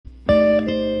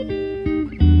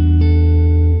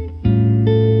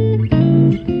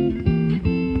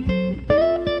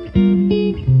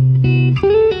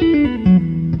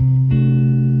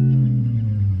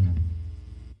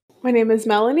My name is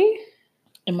Melanie.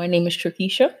 And my name is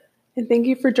Trakisha. And thank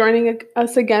you for joining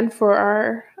us again for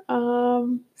our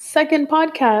second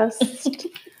podcast.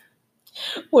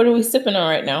 What are we sipping on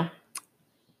right now?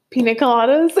 Pina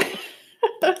coladas.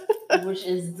 Which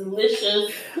is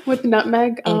delicious. With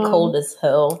nutmeg. And cold as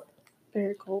hell.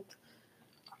 Very cold.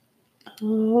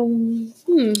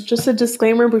 Just a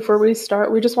disclaimer before we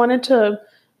start. We just wanted to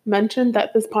mention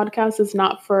that this podcast is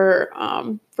not for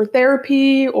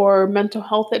therapy or mental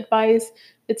health advice.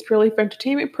 It's purely for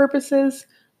entertainment purposes.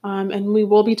 And we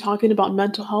will be talking about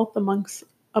mental health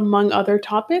among other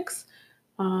topics.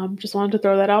 Just wanted to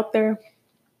throw that out there.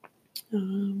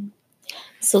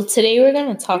 So today we're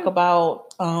going to talk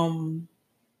about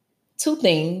two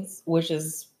things, which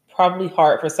is probably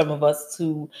hard for some of us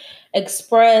to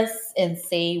express and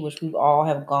say, which we all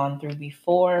have gone through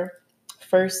before.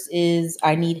 First is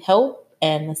I need help,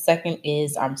 and the second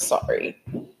is I'm sorry.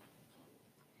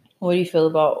 What do you feel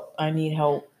about I need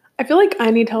help? I feel like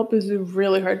I need help is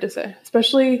really hard to say,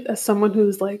 especially as someone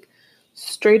who's like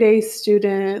straight A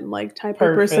student, like type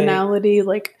of personality,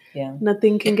 like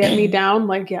nothing can get me down.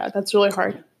 Like, that's really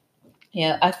hard.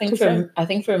 Yeah, I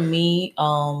think for me,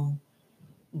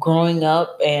 growing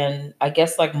up and I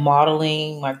guess like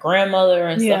modeling my grandmother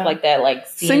and stuff like that, like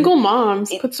single moms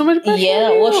put so much pressure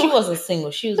on you. Well, she wasn't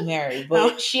single, she was married,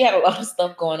 but she had a lot of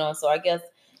stuff going on. So I guess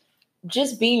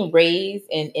just being raised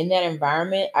and in that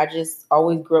environment, I just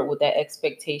always grew up with that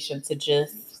expectation to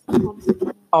just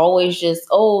always just,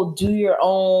 do your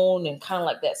own, and kind of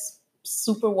like that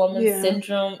superwoman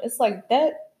syndrome. It's like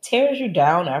that tears you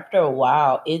down after a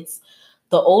while. It's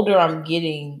the older I'm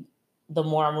getting, the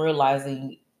more I'm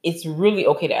realizing it's really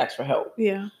okay to ask for help.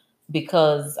 Yeah.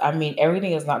 Because I mean,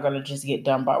 everything is not going to just get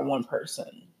done by one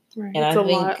person. Right. And I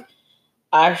think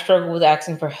I struggle with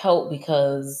asking for help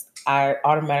because I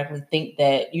automatically think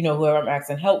that, whoever I'm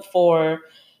asking help for,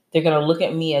 they're going to look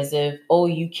at me as if,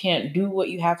 you can't do what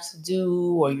you have to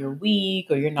do, or you're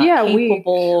weak, or you're not capable. Weak.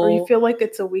 Or you feel like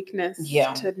it's a weakness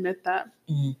to admit that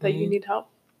you need help.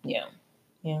 Yeah.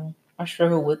 Yeah. I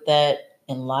struggle with that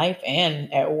in life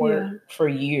and at work for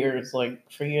years.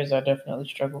 Like for years, I definitely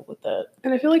struggled with that.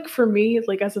 And I feel like for me,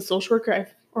 like as a social worker,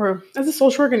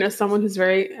 and as someone who's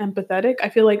very empathetic, I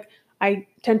feel like I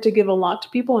tend to give a lot to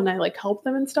people and I like help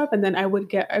them and stuff. And then I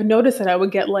noticed that I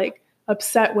would get like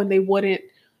upset when they wouldn't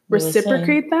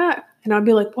reciprocate that. And I'd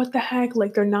be like, what the heck?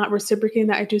 Like they're not reciprocating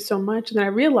that I do so much. And then I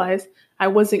realized I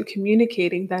wasn't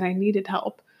communicating that I needed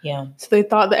help. Yeah. So they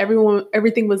thought that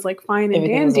everything was like fine and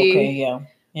dandy. Okay. Yeah.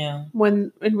 Yeah.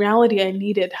 When in reality I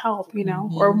needed help,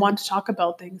 or wanted to talk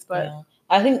about things. But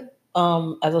I think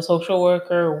as a social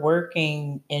worker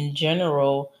working in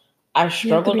general, I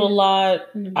struggled a lot.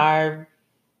 Mm-hmm. I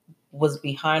was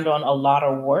behind on a lot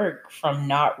of work from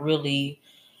not really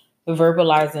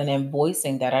verbalizing and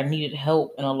voicing that I needed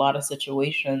help in a lot of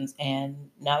situations. And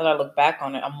now that I look back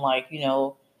on it, I'm like,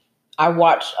 I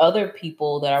watched other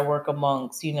people that I work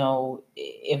amongst,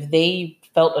 if they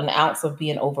felt an ounce of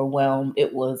being overwhelmed,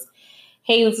 it was,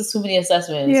 hey, this is too many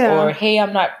assessments, or hey, I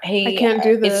can't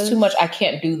do this. It's too much. I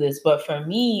can't do this. But for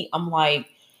me, I'm like,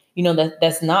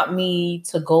 that's not me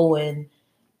to go and,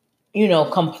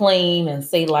 complain and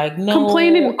say like, no,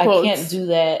 I can't do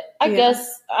that. I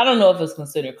guess, I don't know if it's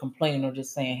considered complaining or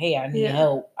just saying, hey, I need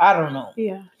help. I don't know.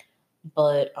 Yeah.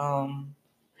 But,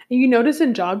 you notice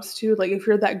in jobs too, like if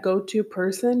you're that go-to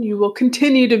person, you will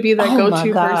continue to be that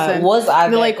go-to person. Was I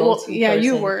that like, go-to person? Yeah,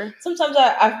 you were. Sometimes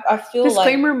I feel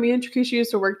Disclaimer, me and Trakisha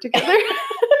used to work together.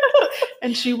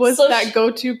 And she was that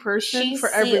go-to person for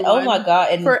everyone. Oh my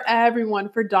God. And for everyone,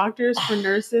 for doctors, for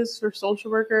nurses, for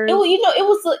social workers.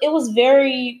 It was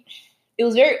very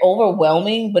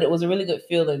overwhelming, but it was a really good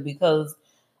feeling because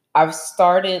I've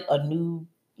started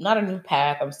not a new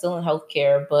path. I'm still in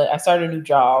healthcare, but I started a new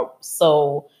job.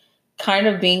 So kind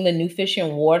of being the new fish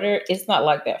in water, it's not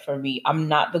like that for me. I'm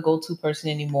not the go-to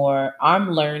person anymore. I'm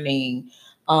learning.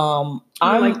 I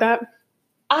like that.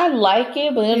 I like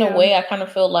it, but in a way I kind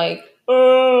of feel like,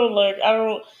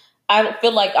 I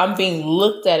feel like I'm being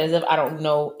looked at as if I don't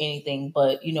know anything,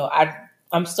 but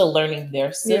I'm still learning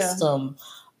their system.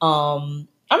 I'm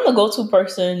the go-to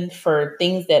person for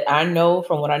things that I know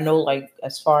from what I know, like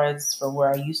as far as for where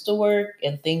I used to work,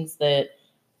 and things that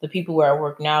the people where I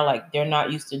work now, like they're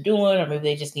not used to doing, or maybe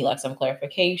they just need like some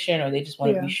clarification, or they just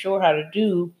want to be sure how to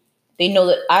do. They know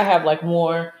that I have like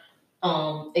more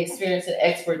experience and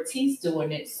expertise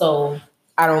doing it, so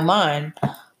I don't mind.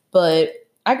 But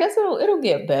I guess it'll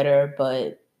get better.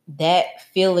 But that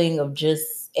feeling of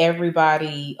just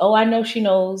everybody, I know she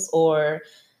knows, or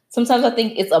sometimes I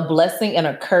think it's a blessing and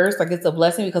a curse. Like it's a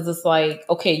blessing because it's like,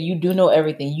 okay, you do know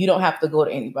everything. You don't have to go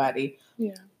to anybody.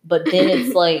 Yeah. But then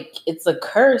it's like, it's a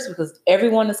curse because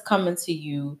everyone is coming to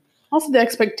you. Also, the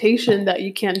expectation that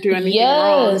you can't do anything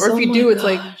wrong. Or if you do, it's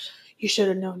like, you should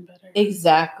have known better.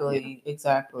 Exactly.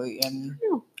 And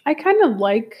I kind of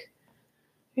like,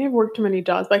 I've worked many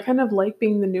jobs, but I kind of like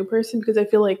being the new person because I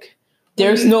feel like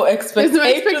there's no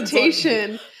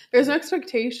expectation. There's no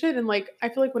expectation. And like, I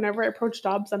feel like whenever I approach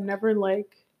jobs, I'm never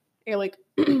like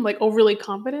like overly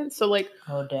confident. So like,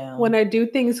 when I do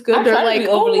things good, they're like,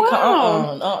 oh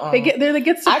wow. They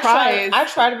get surprised. I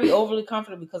try to be overly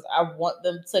confident because I want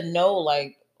them to know,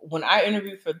 like, when I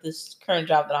interviewed for this current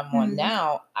job that I'm on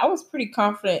now, I was pretty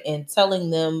confident in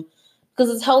telling them, because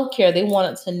it's healthcare, they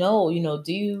wanted to know,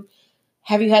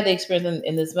 have you had the experience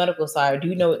in this medical side? Do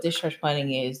you know what discharge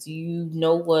planning is? Do you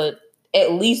know what,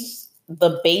 at least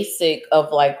the basic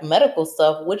of like medical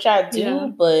stuff, which I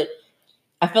do, but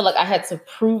I feel like I had to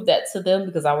prove that to them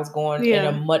because I was going in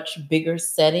a much bigger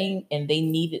setting and they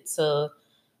needed to,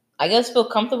 I guess, feel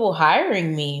comfortable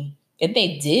hiring me. And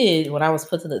they did when I was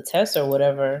put to the test or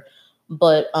whatever.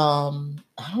 But I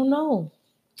don't know.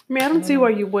 I mean, I don't see why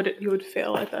you would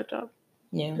fail at that job.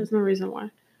 Yeah. There's no reason why. I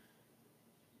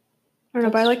don't know,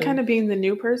 but I like kind of being the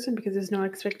new person because there's no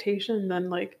expectation. Then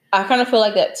like, I kind of feel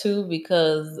like that too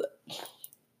because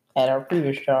at our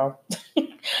previous job,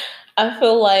 I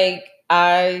feel like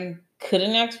I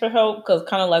couldn't ask for help because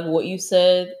kind of like what you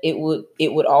said, it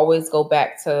would always go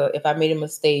back to if I made a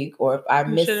mistake or if I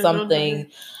missed something.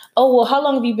 Oh, well, how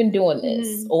long have you been doing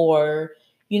this? Or,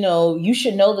 you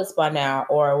should know this by now.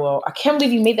 Or, well, I can't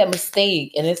believe you made that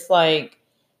mistake. And it's like,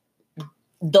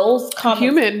 those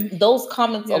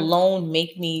comments alone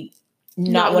make me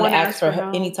not want to ask for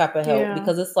any type of help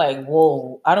because it's like,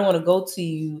 whoa, I don't want to go to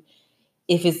you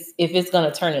if it's going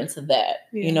to turn into that.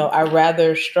 I'd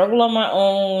rather struggle on my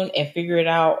own and figure it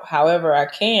out however I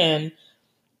can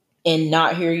and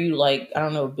not hear you, like, I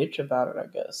don't know, bitch about it, I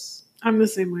guess. I'm the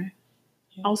same way.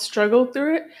 I'll struggle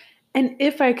through it. And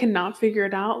if I cannot figure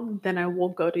it out, then I will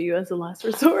go to you as a last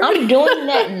resort. I'm doing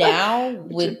that now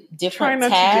with different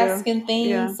tasks and things.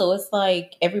 Yeah. So it's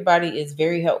like everybody is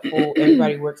very helpful.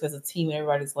 Everybody works as a team.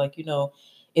 Everybody's like,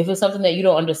 if it's something that you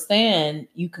don't understand,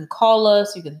 you can call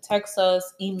us, you can text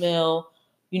us, email.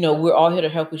 We're all here to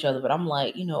help each other. But I'm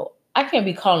like, I can't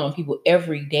be calling on people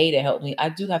every day to help me. I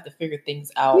do have to figure things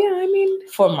out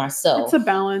for myself. It's a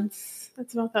balance.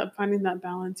 It's about finding that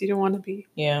balance. You don't want to be.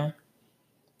 Yeah.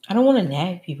 I don't want to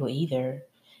nag people either.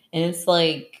 And it's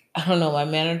like, I don't know, my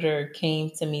manager came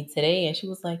to me today and she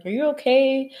was like, are you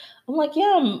okay? I'm like,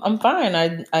 yeah, I'm fine.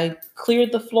 I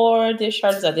cleared the floor,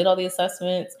 discharges, I did all the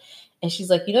assessments. And she's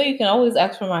like, you can always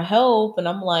ask for my help. And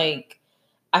I'm like,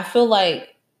 I feel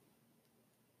like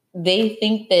they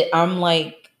think that I'm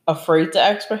like afraid to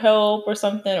ask for help or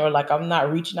something, or like I'm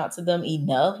not reaching out to them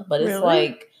enough. But it's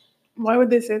like, why would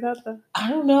they say that though? I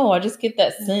don't know. I just get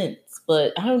that sense.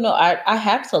 But I don't know. I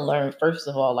have to learn, first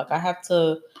of all. Like, I have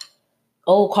to,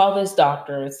 call this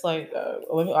doctor. It's like,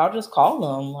 I'll just call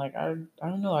them. Like, I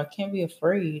don't know. I can't be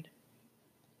afraid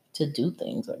to do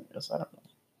things, I guess. I don't know.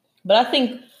 But I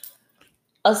think,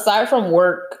 aside from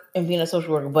work and being a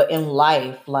social worker, but in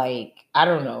life, like, I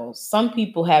don't know. Some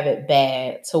people have it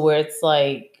bad to where it's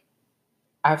like,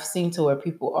 I've seen to where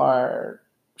people are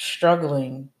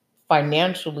struggling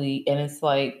financially. And it's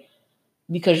like,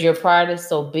 because your pride is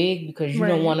so big, because you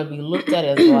don't want to be looked at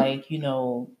as like,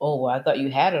 oh, I thought you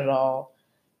had it all.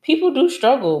 People do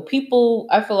struggle.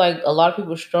 I feel like a lot of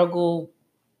people struggle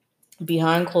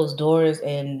behind closed doors,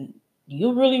 and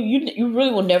you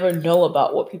really will never know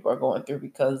about what people are going through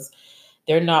because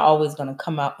they're not always going to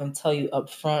come out and tell you up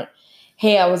front,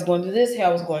 hey, I was going through this, hey,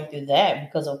 I was going through that.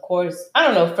 Because, of course, I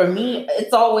don't know, for me,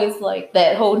 it's always like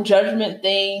that whole judgment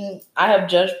thing. I have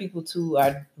judged people too.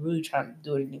 I really try to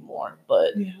do it anymore.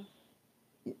 But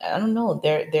I don't know.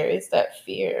 There is that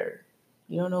fear.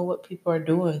 You don't know what people are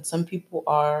doing. Some people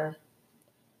are,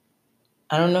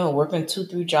 I don't know, working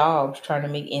 2-3 jobs trying to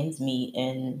make ends meet,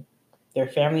 and their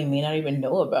family may not even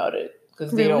know about it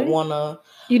because they don't want to.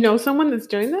 You know someone that's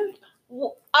doing that?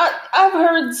 Well, I've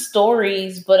heard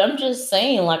stories, but I'm just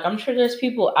saying, like, I'm sure there's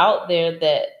people out there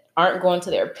that aren't going to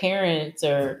their parents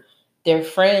or their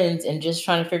friends and just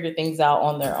trying to figure things out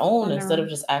on their own instead of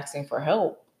just asking for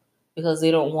help because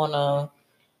they don't want to,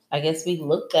 I guess, be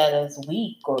looked at as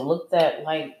weak or looked at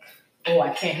like, oh,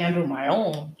 I can't handle my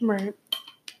own. Right.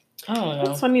 I don't know.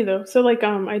 That's funny though. So like,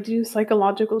 I do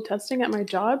psychological testing at my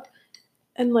job,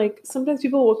 and like sometimes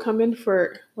people will come in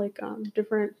for like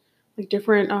different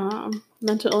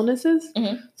mental illnesses.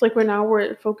 Mm-hmm. It's like now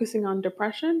we're focusing on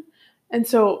depression, and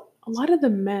so a lot of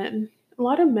men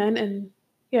and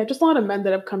just a lot of men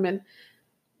that have come in,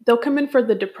 they'll come in for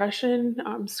the depression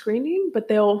screening, but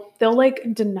they'll like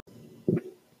deny.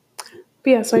 But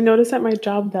yeah, so I noticed at my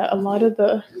job that a lot of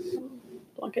the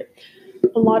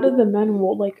men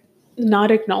will like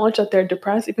not acknowledge that they're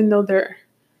depressed, even though they're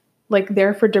like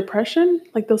there for depression.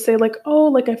 Like they'll say like, oh,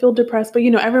 like I feel depressed, but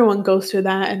everyone goes through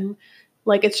that, and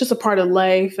like it's just a part of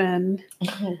life, and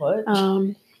what?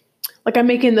 Like I'm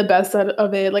making the best out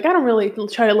of it. Like I don't really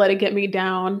try to let it get me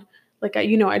down. Like I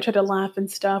try to laugh and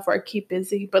stuff, or I keep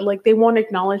busy, but like they won't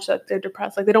acknowledge that they're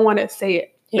depressed. Like they don't want to say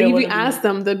it. Like if you ask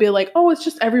them, they'll be like, "Oh, it's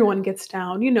just everyone gets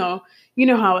down. You know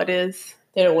how it is."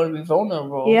 They don't want to be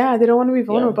vulnerable. Yeah, they don't want to be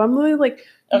vulnerable. Yeah. I'm really like,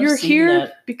 you're here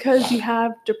that. because you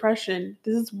have depression.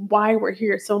 This is why we're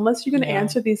here. So unless you're going to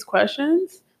answer these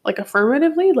questions like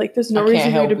affirmatively, like there's no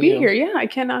reason for you to be here. Yeah, I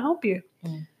cannot help you.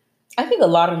 I think a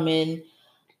lot of men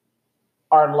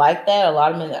are like that. A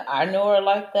lot of men that I know are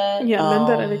like that. Yeah, men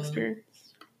that I've experienced.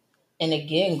 And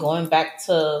again, going back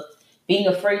to being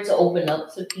afraid to open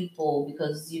up to people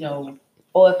because,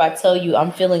 if I tell you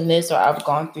I'm feeling this or I've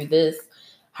gone through this,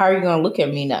 how are you going to look at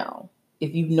me now?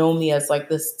 If you've known me as like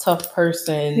this tough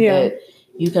person that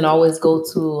you can always go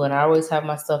to and I always have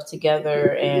my stuff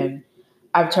together and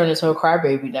I've turned into a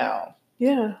crybaby now.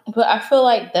 Yeah. But I feel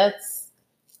like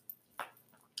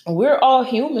we're all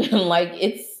human. Like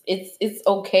it's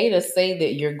okay to say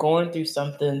that you're going through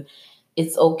something.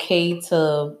 It's okay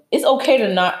to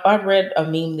not. I read a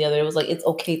meme the other day. It was like, it's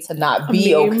okay to not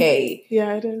be okay.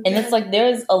 Yeah, it is. And it's like,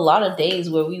 there's a lot of days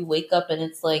where we wake up and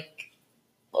it's like,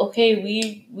 okay,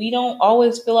 we don't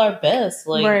always feel our best.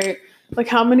 Like, right. Like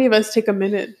how many of us take a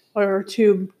minute or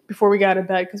two before we got out of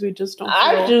bed because we just don't feel,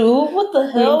 I do. What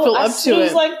the hell? We don't feel up to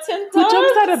it. Like 10 times. Who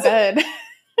jumps out of bed?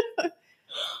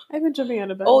 I've been jumping out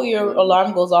of bed. Oh, your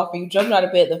alarm goes off and you jumped out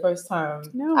of bed the first time.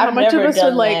 No, I've how much never of us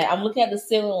done are like, that. I'm looking at the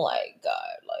ceiling like,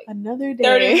 God, like another day.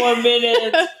 30 more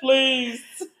minutes, please.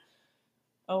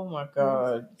 Oh my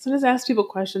God. As soon as I ask people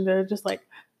questions, they're just like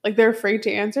they're afraid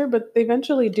to answer, but they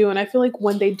eventually do. And I feel like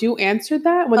when they do answer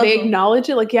that, when they acknowledge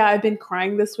it, like, yeah, I've been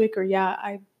crying this week, or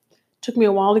yeah, took me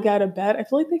a while to get out of bed, I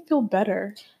feel like they feel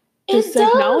better. Just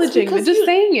acknowledging it, just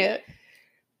saying it.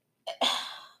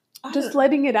 Just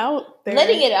letting it out there.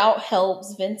 Letting it out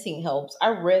helps. Venting helps. I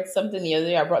read something the other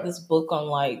day. I brought this book on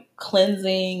like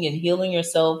cleansing and healing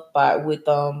yourself with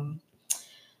the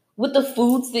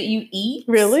foods that you eat.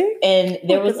 Really? And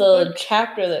there was a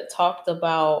chapter that talked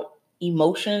about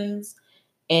emotions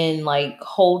and like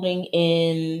holding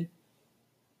in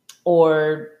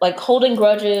or like holding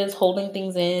grudges, holding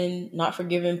things in, not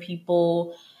forgiving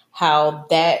people, how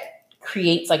that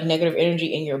creates like negative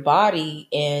energy in your body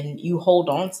and you hold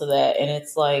on to that. And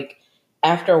it's like,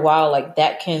 after a while, like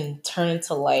that can turn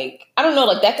into like, I don't know,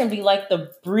 like that can be like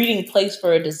the breeding place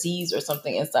for a disease or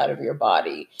something inside of your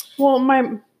body. Well,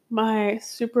 my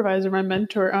supervisor, my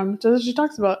mentor, she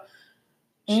talks about,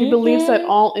 she believes that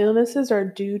all illnesses are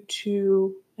due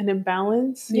to an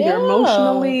imbalance, either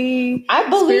emotionally, I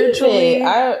believe spiritually. It.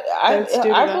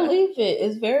 I believe it.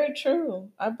 It's very true.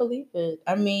 I believe it.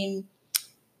 I mean,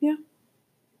 yeah,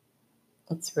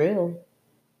 it's real.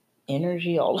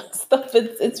 Energy, all that stuff.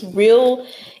 It's real.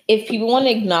 If people want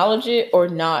to acknowledge it or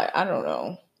not, I don't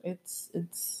know. It's.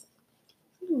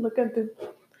 Look at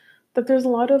that. There's a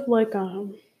lot of like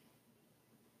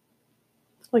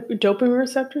dopamine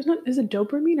receptors. Is it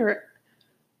dopamine or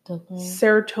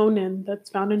serotonin that's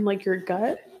found in like your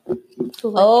gut? So,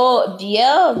 like,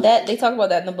 that they talk about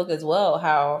that in the book as well.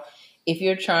 How if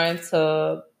you're trying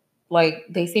to, like,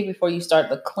 they say before you start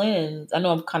the cleanse. I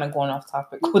know I'm kind of going off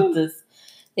topic with this.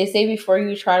 They say before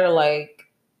you try to like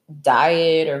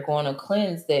diet or go on a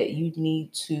cleanse that you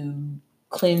need to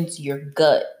cleanse your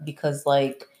gut, because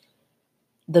like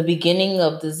the beginning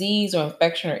of disease or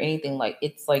infection or anything, like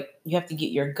it's like you have to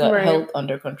get your gut health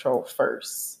under control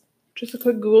first. Just a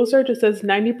quick Google search. It says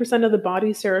 90% of the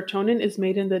body's serotonin is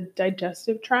made in the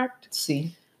digestive tract.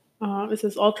 See. It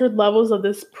says altered levels of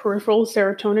this peripheral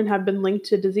serotonin have been linked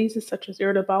to diseases such as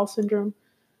irritable bowel syndrome,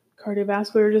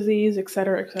 cardiovascular disease,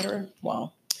 etc., etc.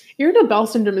 Wow. Irritable bowel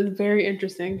syndrome is very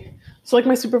interesting. So like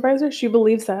my supervisor, she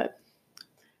believes that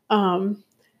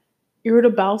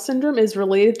irritable bowel syndrome is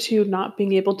related to not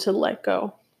being able to let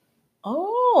go.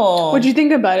 Oh. What'd you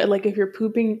think about it? Like if you're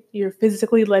pooping, you're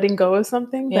physically letting go of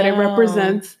something, that it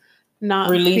represents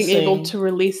not being able to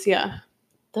release,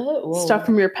 stuff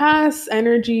from your past,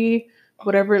 energy,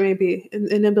 whatever it may be, an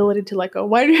inability to let go.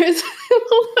 Why do you guys...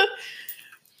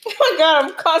 Oh my God,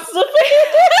 I'm constipated.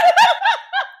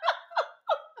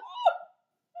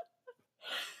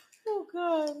 Oh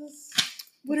God.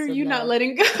 What are you not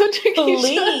letting go,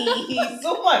 Please.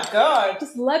 Oh my God.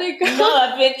 Just let it go. No,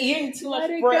 I've been eating too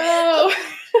much bread.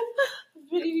 I've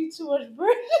been eating too much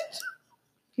bread.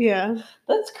 Yeah.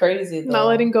 That's crazy, though. Not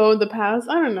letting go of the past.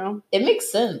 I don't know. It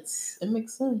makes sense. It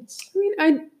makes sense.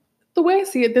 I mean, the way I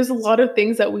see it, there's a lot of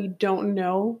things that we don't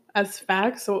know as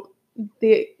facts. So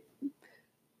the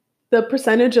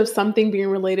percentage of something being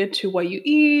related to what you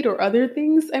eat or other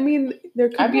things, I mean, there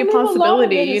could be a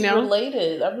possibility,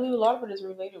 related. I believe a lot of it is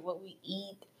related what we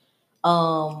eat.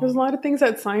 There's a lot of things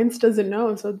that science doesn't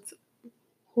know, so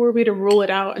who are we to rule it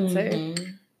out and say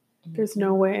there's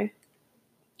no way?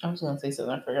 I was gonna say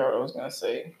something. I forgot what I was gonna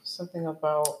say. Something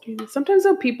about sometimes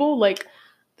though people like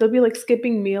they'll be like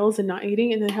skipping meals and not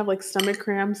eating, and then have like stomach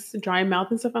cramps, dry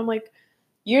mouth and stuff. I'm like,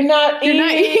 you're not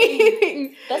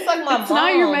eating. That's like my mom. It's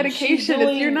not your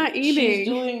medication. You're not eating. She's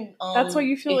doing. That's why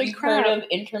you feel like crap. Heard of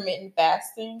intermittent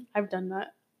fasting? I've done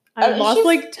that. I lost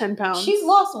like 10 pounds. She's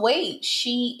lost weight.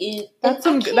 She is. That's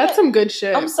some good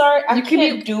shit. I'm sorry, I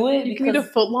can't do it. You can eat a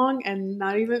foot long and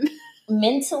not even.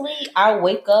 Mentally, I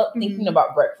wake up thinking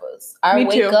about breakfast. I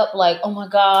wake up like, oh my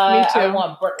god, I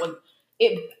want breakfast.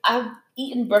 I've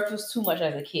eaten breakfast too much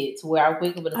as a kid to where I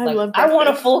wake up and it's I want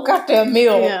a full goddamn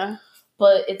meal. Yeah.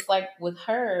 But it's like with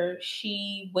her,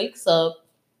 she wakes up,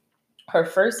 her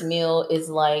first meal is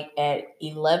like at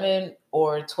 11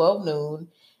 or 12 noon,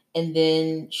 and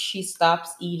then she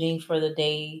stops eating for the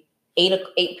day. 8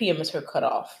 p.m. is her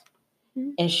cutoff.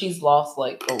 Mm-hmm. And she's lost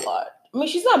like a lot. I mean,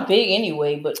 she's not big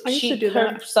anyway, but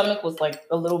her stomach was like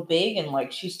a little big, and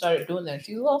like she started doing that.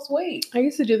 She lost weight. I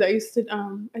used to do that.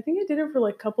 I think I did it for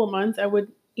like a couple of months. I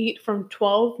would eat from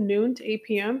 12 noon to 8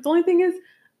 p.m. The only thing is,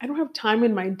 I don't have time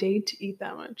in my day to eat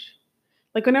that much.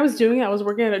 Like when I was doing it, I was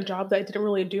working at a job that I didn't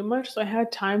really do much, so I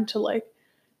had time to like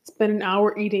spend an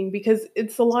hour eating because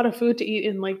it's a lot of food to eat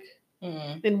in like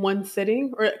in one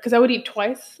sitting, or because I would eat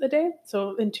twice a day.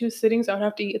 So in 2 sittings, I would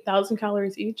have to eat 1,000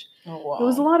 calories each. Oh, wow. It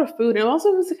was a lot of food. And also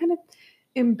it was kind of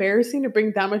embarrassing to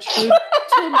bring that much food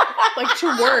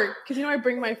to work. Because, I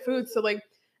bring my food. So like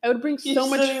I would bring so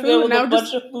much food and I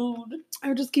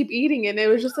would just keep eating it. And it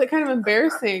was just like kind of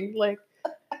embarrassing, like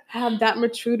have that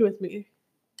much food with me.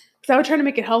 Because I would try to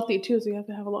make it healthy too. So you have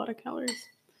to have a lot of calories.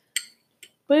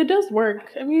 But it does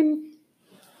work. I mean,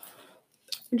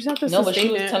 you just have to sustain it. No, but she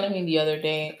was telling me the other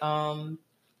day,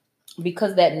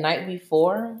 because that night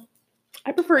before...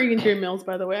 I prefer eating 3 meals,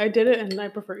 by the way. I did it, and I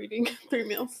prefer eating 3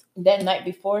 meals. That night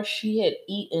before, she had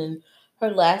eaten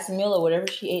her last meal, or whatever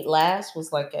she ate last,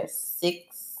 was like at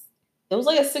 6. It was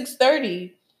like at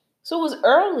 6:30. So it was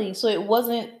early. So it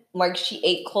wasn't like she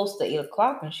ate close to 8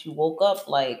 o'clock, and she woke up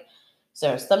like... So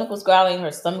her stomach was growling,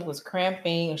 her stomach was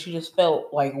cramping, and she just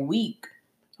felt like weak.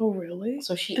 Oh, really?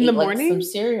 So she ate the morning? Some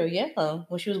cereal,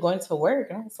 when she was going to work.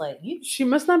 And I was like, she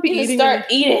must not be eating. Start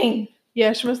eating.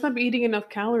 Yeah, she must not be eating enough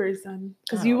calories then,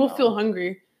 because you will feel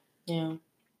hungry. Yeah.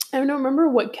 I don't remember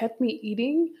what kept me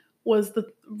eating was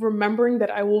the remembering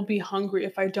that I will be hungry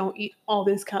if I don't eat all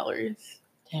these calories.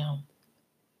 Damn.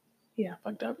 Yeah,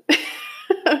 fucked up.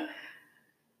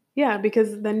 Yeah,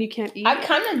 because then you can't eat. I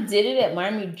kind of did it at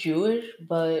Miami Jewish,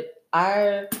 but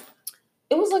it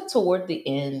was like toward the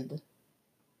end.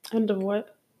 End of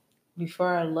what?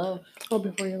 Before I left. Oh,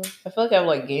 before you left. I feel like I've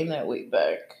like gained that weight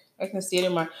back. I can see it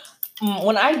in my...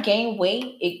 When I gain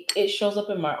weight, it shows up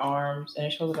in my arms and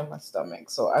it shows up in my stomach.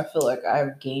 So I feel like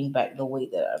I've gained back the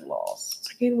weight that I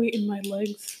lost. I gained weight in my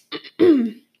legs.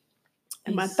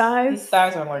 And my thighs. These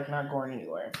thighs are like not going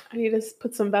anywhere. I need to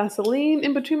put some Vaseline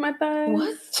in between my thighs.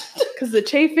 What? Because the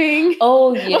chafing.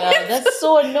 Oh, yeah. That's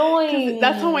so annoying.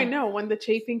 That's how I know when the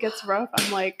chafing gets rough.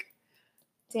 I'm like...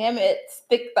 Damn it.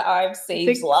 Thick thighs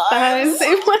saves lives. Thighs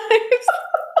save lives.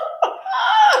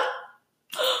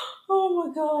 Oh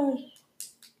my gosh.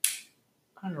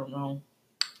 I don't know.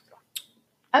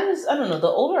 I don't know. The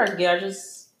older I get,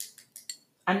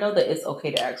 I know that it's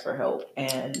okay to ask for help.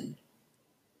 And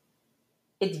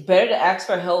it's better to ask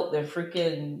for help than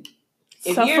freaking...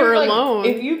 suffer alone.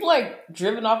 If you've like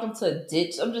driven off into a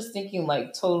ditch, I'm just thinking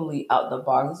like totally out the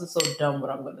box. This is so dumb what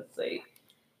I'm going to say.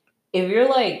 If you're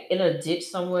like in a ditch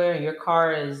somewhere and your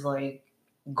car is like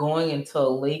going into a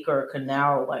lake or a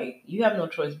canal, like you have no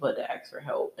choice but to ask for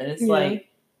help. And it's like,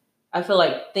 I feel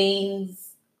like things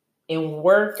in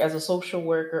work as a social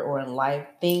worker or in life,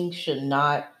 things should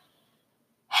not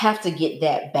have to get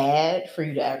that bad for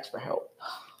you to ask for help.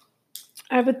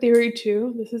 I have a theory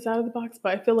too. This is out of the box,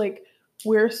 but I feel like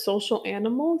we're social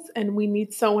animals and we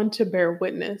need someone to bear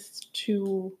witness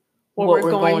to what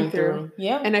we're going through.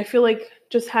 Yeah. And I feel like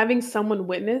just having someone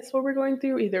witness what we're going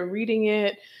through, either reading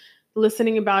it,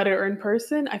 listening about it, or in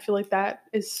person, I feel like that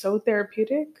is so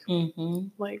therapeutic. Mm-hmm.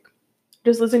 Like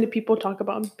just listening to people talk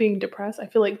about being depressed, I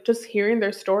feel like just hearing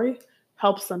their story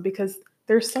helps them because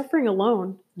they're suffering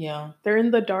alone. Yeah. They're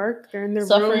in the dark. They're in their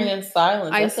suffering room, in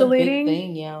silence. isolating. That's a big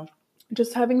thing. Yeah.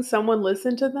 Just having someone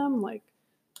listen to them, like,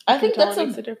 I think that's I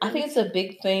think it's a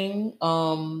big thing.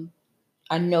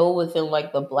 I know within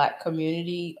like the Black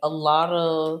community, a lot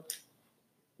of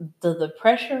the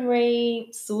depression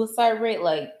rate, suicide rate,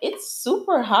 like it's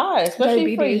super high,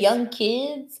 especially for young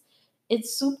kids.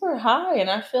 It's super high. And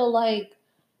I feel like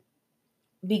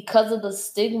because of the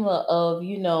stigma of,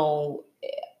 you know,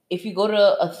 if you go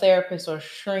to a therapist or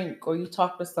shrink or you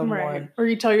talk to someone, right. Or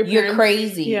you tell your parents, you're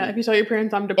crazy. Yeah, if you tell your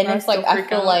parents I'm depressed, and it's like I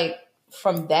feel like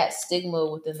from that stigma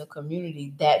within the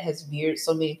community, that has veered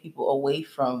so many people away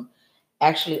from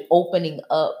actually opening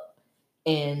up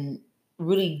and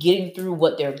really getting through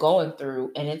what they're going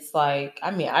through. And it's like,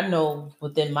 I mean, I know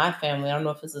within my family, I don't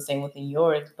know if it's the same within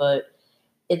yours, but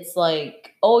it's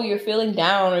like, oh, you're feeling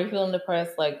down or you're feeling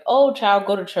depressed, like, oh, child,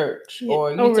 go to church,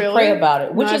 or you need to pray about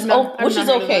it, which is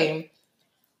okay.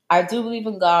 I do believe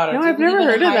in God. No, I've never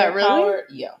heard of that. Really? Power.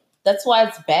 Yeah, that's why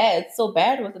it's bad. It's so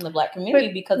bad within the Black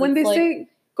community, because when they say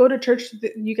go to church,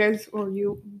 you guys or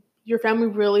your family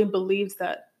really believes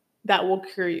that will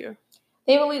cure you.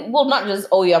 They believe, well, not just,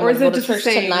 oh yeah, I'm going to go to church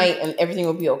tonight and everything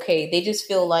will be okay. They just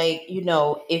feel like, you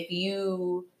know, if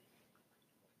you,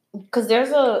 because there's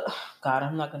God,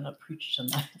 I'm not going to preach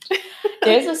tonight.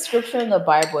 There's a scripture in the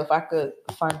Bible, if I could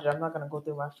find it, I'm not going to go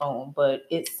through my phone, but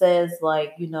it says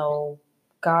like, you know,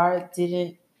 God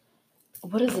didn't,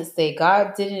 what does it say?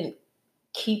 God didn't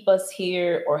keep us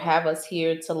here or have us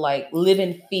here to like live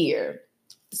in fear.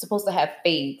 You're supposed to have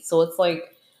faith. So it's like,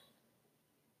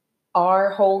 our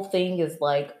whole thing is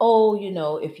like, oh, you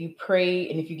know, if you pray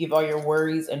and if you give all your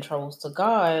worries and troubles to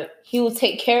God, He will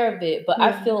take care of it. But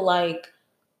I feel like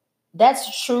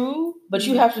that's true, but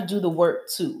you have to do the work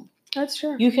too. That's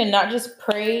true. You cannot just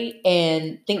pray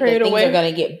and think that things are going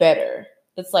to get better.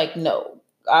 It's like, no.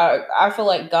 I feel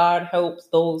like God helps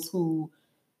those who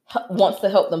wants to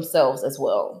help themselves as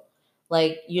well.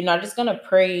 Like, you're not just going to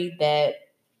pray that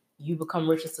you become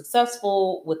rich and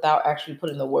successful without actually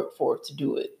putting the work forward to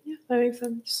do it. Yeah, that makes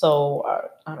sense. So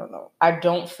I don't know. I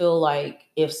don't feel like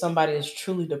if somebody is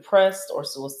truly depressed or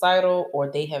suicidal,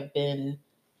 or they have been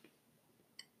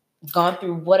gone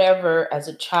through whatever as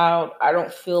a child, I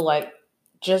don't feel like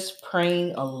just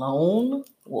praying alone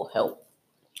will help.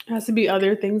 It has to be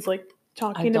other things like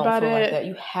talking about it. Like that.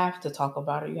 You have to talk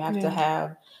about it. You have to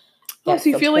have. So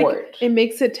you feel like it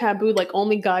makes it taboo, like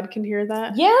only God can hear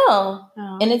that? Yeah. Oh.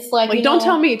 And it's like, don't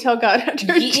tell me, tell God.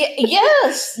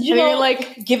 Yes. You know,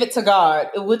 like, give it to God,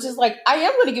 which is like, I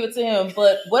am going to give it to Him,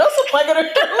 but what else am I going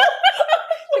to do?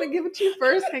 Can I give it to you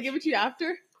first? Can I give it to you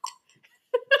after?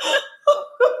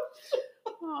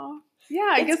 Oh, yeah,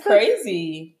 I guess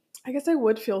crazy. I guess I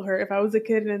would feel hurt if I was a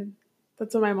kid and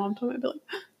that's what my mom told me. I'd be like,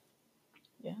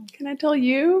 yeah. Can I tell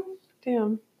you?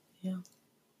 Damn. Yeah.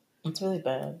 It's really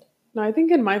bad. No, I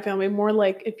think in my family, more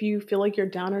like if you feel like you're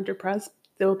down or depressed,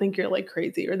 they'll think you're like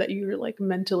crazy or that you're like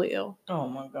mentally ill. Oh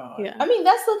my God. Yeah. I mean,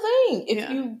 that's the thing. If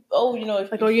you, you know,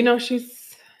 if like, you know,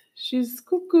 she's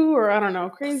cuckoo or I don't know,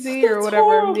 crazy or whatever.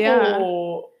 Horrible. Yeah.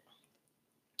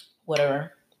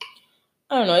 Whatever.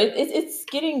 I don't know. It's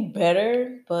getting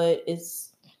better, but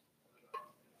it's,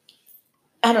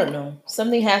 I don't know.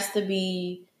 Something has to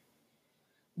be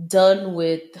done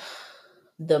with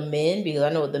the men, because I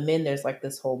know with the men there's like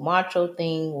this whole macho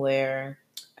thing where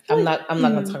I'm not going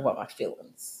to talk about my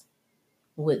feelings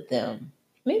with them.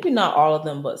 Maybe not all of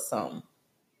them, but some.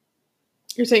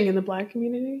 You're saying in the Black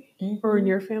community or in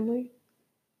your family?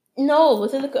 No,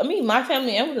 my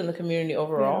family and within the community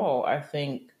overall. Yeah. I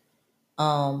think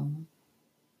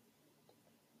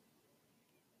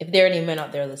if there are any men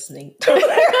out there listening, don't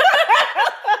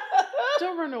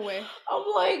run away. I'm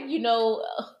like, you know,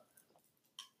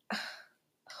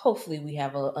 hopefully we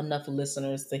have enough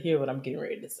listeners to hear what I'm getting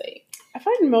ready to say. I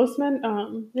find most men,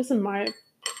 just in my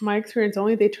experience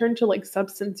only, they turn to like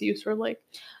substance use or like,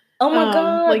 oh my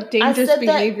God, like dangerous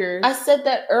behaviors. I said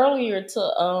that earlier to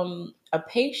a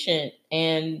patient,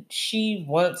 and she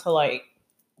wanted to like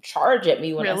charge at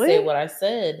me when I said what I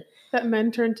said. That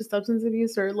men turn to substance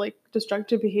abuse or like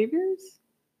destructive behaviors?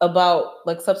 About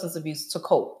like substance abuse to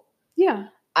cope. Yeah.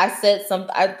 I said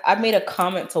something, I made a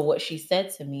comment to what she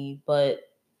said to me, but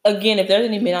again, if there's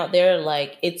any men out there,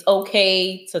 like, it's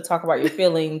okay to talk about your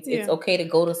feelings. It's okay to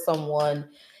go to someone.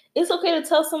 It's okay to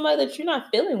tell somebody that you're not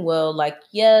feeling well. Like,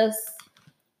 yes,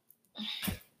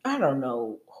 I don't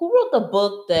know. Who wrote the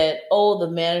book that, the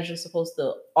manager's supposed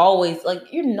to always, like,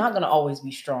 you're not going to always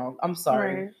be strong. I'm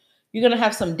sorry. Right. You're going to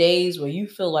have some days where you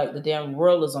feel like the damn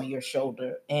world is on your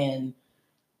shoulder and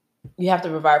you have to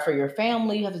provide for your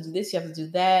family. You have to do this, you have to do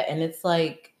that. And it's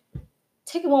like,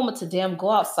 take a moment to go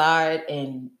outside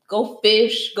and go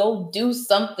fish, go do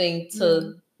something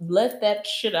to let that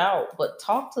shit out, but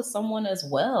talk to someone as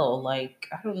well. Like,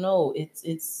 I don't know.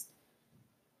 It's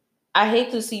I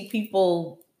hate to see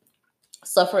people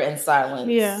suffer in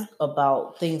silence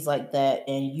about things like that.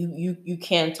 And you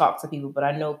can talk to people, but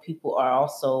I know people are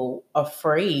also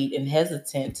afraid and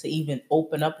hesitant to even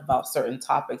open up about certain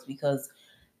topics because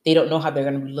they don't know how they're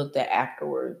going to be looked at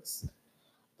afterwards.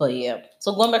 But yeah,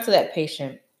 so going back to that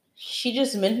patient, she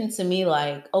just mentioned to me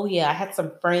like, oh yeah, I had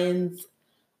some friends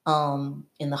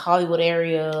in the Hollywood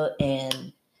area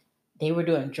and they were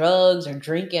doing drugs or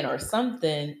drinking or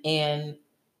something. And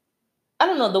I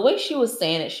don't know, the way she was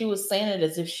saying it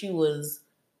as if she was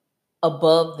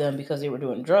above them because they were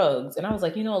doing drugs. And I was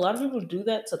like, a lot of people do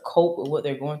that to cope with what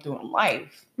they're going through in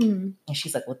life. And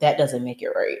she's like, well, that doesn't make it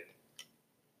right.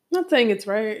 Not saying it's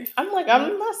right. I'm like,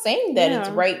 I'm not saying that it's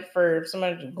right for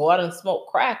somebody to go out and smoke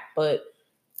crack, but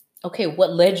okay,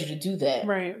 what led you to do that?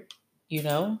 Right.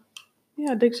 Yeah,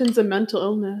 addiction's a mental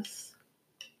illness.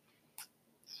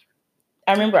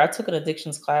 I remember I took an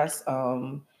addictions class,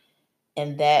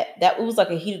 and that was like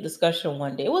a heated discussion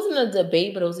one day. It wasn't a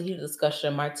debate, but it was a heated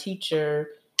discussion. My teacher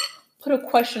put a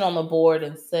question on the board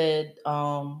and said,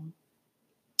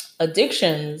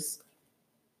 addictions,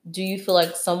 do you feel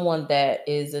like someone that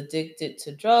is addicted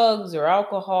to drugs or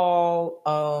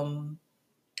alcohol,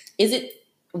 is it,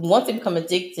 once they become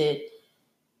addicted,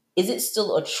 is it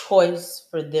still a choice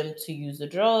for them to use a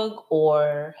drug,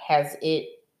 or has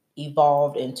it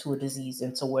evolved into a disease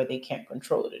into where they can't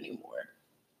control it anymore?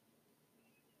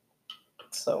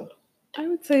 So I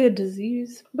would say a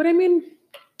disease, but I mean,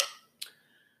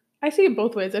 I see it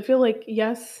both ways. I feel like,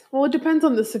 yes, well, it depends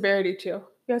on the severity too.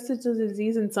 Yes, it's a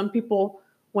disease, and some people,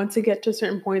 once they get to a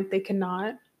certain point, they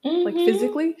cannot, like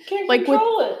physically. Can't like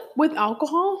control with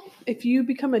alcohol, if you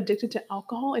become addicted to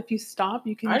alcohol, if you stop,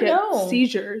 you can get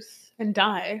seizures and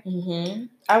die.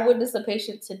 I witnessed a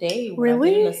patient today when I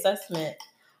did an assessment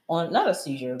on, not a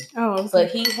seizure, but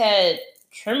he had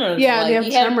tremors. Yeah, they have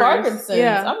he tremors. had Parkinson's.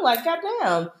 Yeah. I'm like,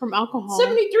 goddamn. From alcohol.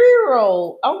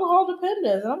 73-year-old alcohol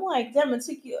dependence. And I'm like, damn, it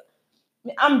took you.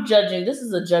 I'm judging. This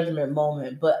is a judgment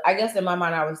moment. But I guess in my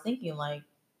mind, I was thinking, like,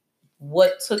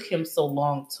 what took him so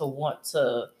long to want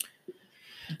to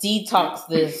detox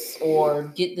this or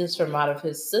get this from out of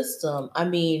his system? I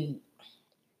mean,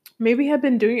 maybe he had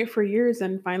been doing it for years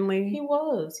and finally... He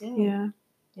was, yeah.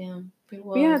 Yeah, he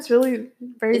was. But yeah, it's really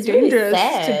very dangerous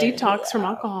to detox from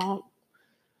alcohol.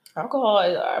 Alcohol,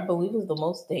 I believe, is the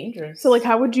most dangerous. So, like,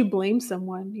 how would you blame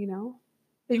someone,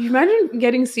 If you imagine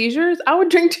getting seizures, I would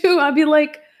drink too. I'd be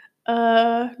like,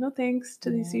 no thanks to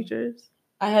these seizures.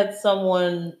 I had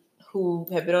someone who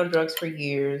had been on drugs for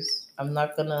years. I'm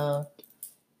not gonna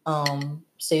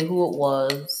say who it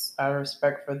was. I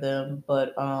respect for them,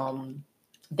 but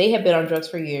they had been on drugs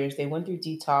for years. They went through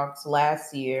detox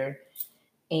last year,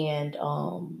 and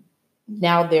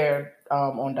now they're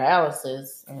on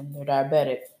dialysis and they're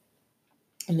diabetic.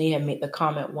 And they had made the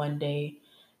comment one day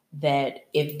that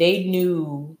if they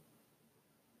knew,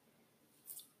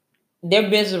 they're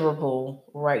miserable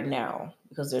right now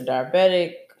because they're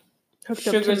diabetic,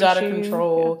 sugar's out of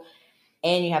control,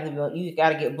 and you have to you got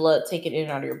to get blood taken in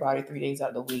and out of your body 3 days out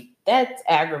of the week. That's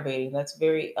aggravating. That's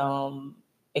very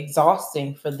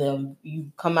exhausting for them.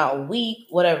 You come out weak,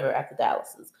 whatever, after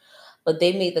dialysis. But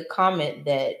they made the comment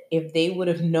that if they would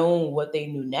have known what they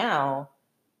knew now,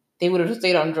 they would have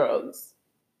stayed on drugs.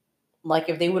 Like,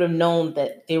 if they would have known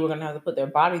that they were going to have to put their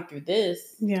body through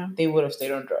this, they would have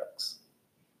stayed on drugs.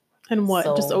 And what?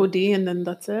 So, just OD and then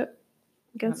that's it?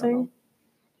 I'm guessing?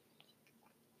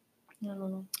 I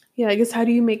don't know. Yeah, I guess how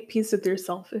do you make peace with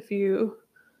yourself if you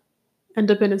end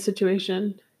up in a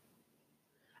situation?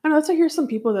 I know, that's why I hear some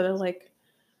people that are like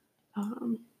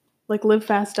live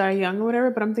fast, die young or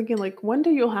whatever, but I'm thinking, like, one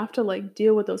day you'll have to, like,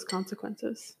 deal with those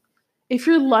consequences. If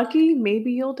you're lucky,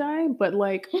 maybe you'll die, but,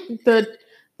 like,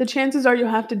 the chances are you'll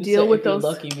have to deal with those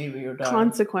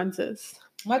consequences.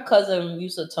 My cousin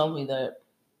used to tell me that.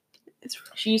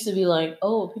 She used to be like,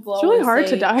 oh, people always say... It's really hard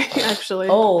to die, actually.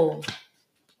 Oh,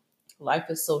 life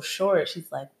is so short.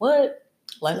 She's like, what?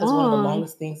 Life is one of the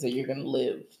longest things that you're going to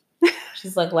live.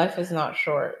 She's like, life is not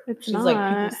short. She's like,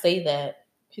 people say that.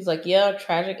 She's like, yeah,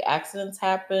 tragic accidents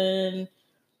happen.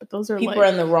 But those are people are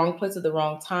in the wrong place at the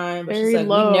wrong time. But she's like,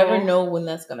 we never know when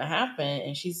that's going to happen.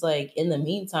 And she's like, in the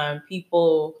meantime,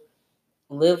 people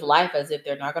live life as if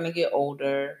they're not going to get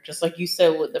older. Just like you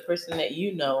said with the person that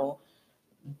you know,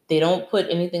 they don't put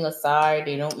anything aside.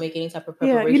 They don't make any type of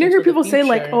preparation. Yeah, you never hear people say,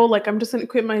 like, oh, like, I'm just going to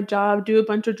quit my job, do a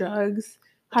bunch of drugs,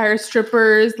 hire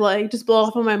strippers, like, just blow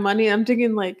off all my money. I'm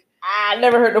thinking, like, I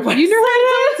never heard nobody. You never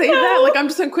heard someone say that? Like, I'm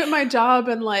just gonna quit my job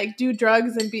and like do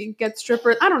drugs and get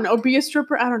stripper. I don't know, be a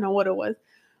stripper. I don't know what it was,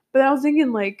 but I was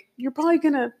thinking like you're probably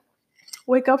gonna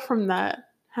wake up from that,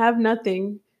 have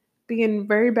nothing, be in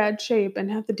very bad shape,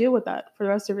 and have to deal with that for the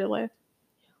rest of your life.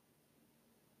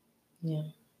 Yeah.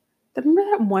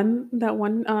 Remember that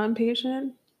one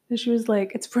patient? And she was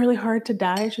like, "It's really hard to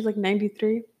die." She was like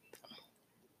 93.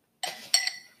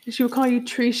 And she would call you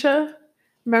Trisha.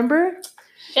 Remember?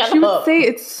 She would say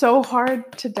it's so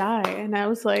hard to die, and I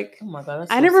was like, "Oh my god!"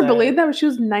 I never believed that. But she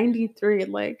was 93.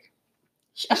 Like,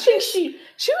 I think she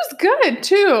was good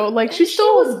too. Like, she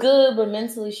was good, but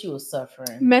mentally she was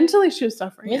suffering. Mentally she was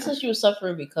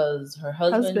suffering because her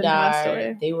husband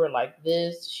died. They were like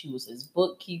this. She was his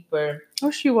bookkeeper.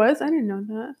 Oh, she was? I didn't know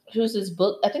that. She was his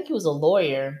I think he was a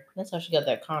lawyer. That's how she got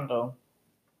that condo.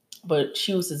 But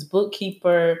she was his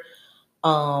bookkeeper.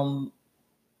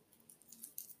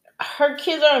 Her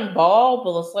kids are involved,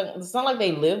 but it's not like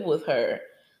they live with her.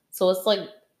 So it's like,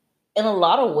 in a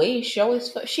lot of ways,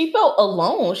 she felt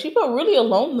alone. She felt really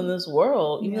alone in this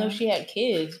world, even though she had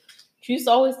kids. She used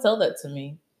to always tell that to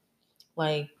me.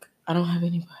 Like, I don't have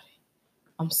anybody.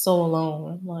 I'm so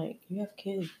alone. I'm like, you have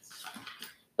kids.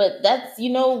 But that's,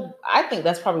 I think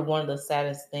that's probably one of the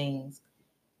saddest things.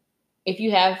 If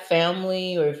you have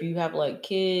family or if you have like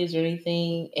kids or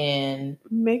anything, and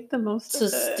make the most of it.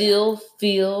 To still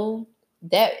feel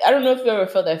that, I don't know if you ever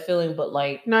felt that feeling, but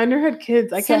like, no, I never had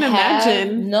kids. I can't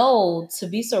imagine. No, to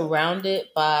be surrounded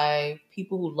by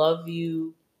people who love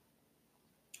you,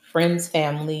 friends,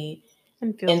 family,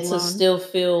 and to still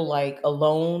feel like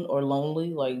alone or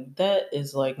lonely, like that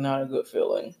is like not a good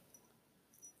feeling.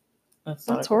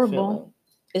 That's horrible.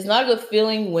 It's not a good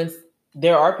feeling when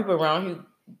there are people around you.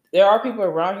 There are people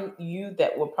around you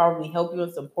that will probably help you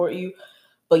and support you,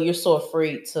 but you're so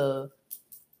afraid to,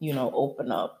 open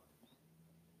up.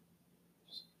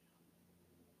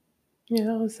 Yeah,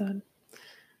 that was sad.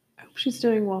 I hope she's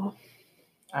doing well.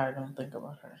 I don't think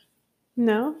about her.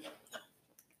 No?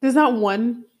 There's not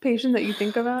one patient that you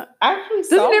think about? I actually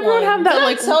saw Doesn't everyone have that? Did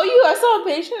I tell you I saw a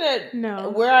patient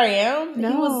at where I am?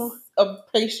 No. He was a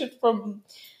patient from...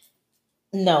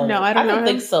 No, I don't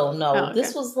think so. No, okay.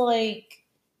 This was like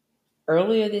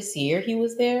earlier this year he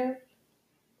was there.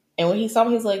 And when he saw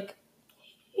me, he's like,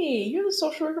 "Hey, you're the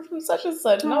social worker from such and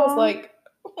such." And I was like,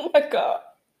 "Oh my God."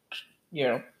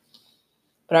 Yeah.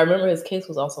 But I remember his case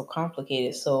was also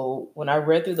complicated. So when I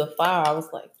read through the file, I was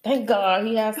like, thank God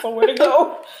he has somewhere to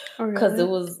go. Because it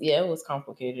was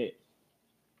complicated.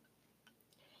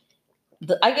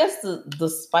 I guess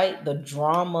despite the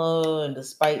drama and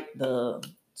despite the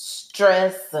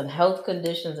stress and health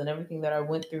conditions and everything that I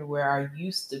went through where I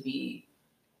used to be,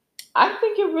 I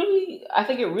think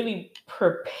it really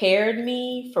prepared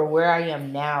me for where I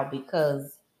am now,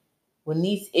 because when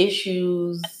these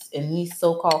issues and these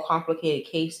so-called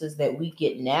complicated cases that we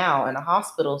get now in a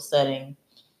hospital setting,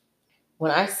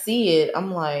 when I see it,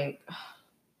 I'm like,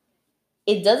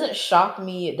 it doesn't shock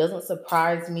me. It doesn't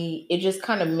surprise me. It just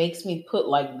kind of makes me put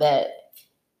like that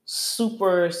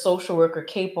super social worker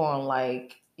cape on,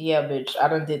 like, yeah, bitch, I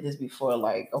done did this before.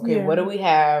 Like, okay, what do we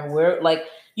have? Where, like,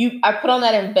 I put on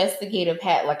that investigative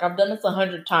hat. Like, I've done this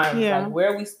 100 times. Yeah. Like,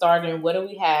 where are we starting? What do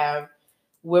we have?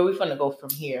 Where are we gonna go from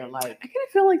here? Like, I kind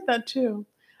of feel like that too.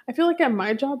 I feel like at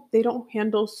my job, they don't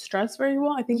handle stress very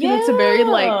well. I think it's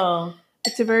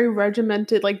a very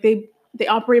regimented, like they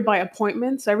operate by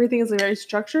appointments. So everything is very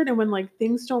structured. And when like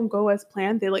things don't go as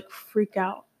planned, they like freak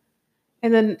out.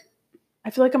 And then I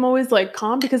feel like I'm always like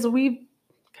calm because we've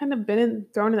kind of been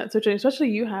thrown in that situation, especially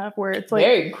you have, where it's like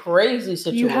very crazy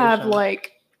situation. You have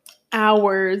like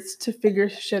hours to figure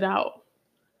shit out.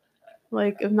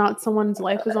 Like, if not, someone's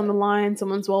life is on the line,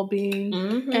 someone's well-being,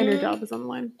 and your job is on the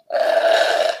line.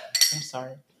 I'm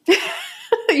sorry.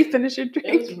 You finished your drink?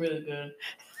 It was really good.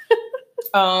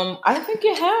 I think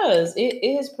it has.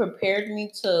 It has prepared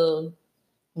me to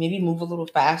maybe move a little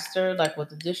faster, like with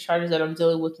the discharges that I'm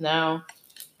dealing with now.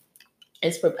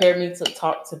 It's prepared me to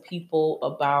talk to people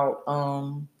about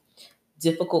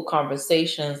difficult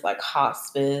conversations like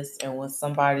hospice, and when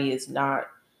somebody is not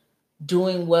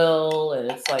doing well and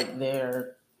it's like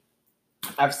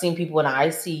I've seen people in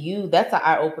ICU, that's an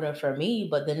eye-opener for me,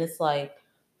 but then it's like,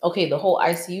 okay, the whole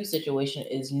ICU situation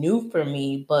is new for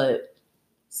me, but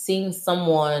seeing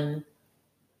someone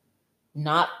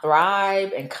not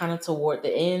thrive and kind of toward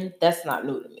the end, that's not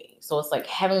new to me. So it's like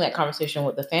having that conversation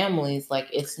with the families, like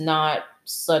it's not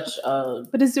such a...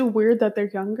 But is it weird that they're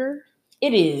younger?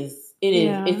 It is. It is.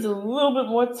 Yeah. It's a little bit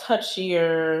more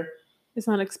touchier. It's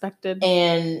not expected.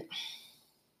 And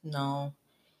no.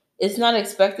 it's not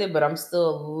expected, but I'm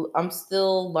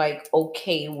still like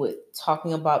okay with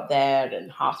talking about that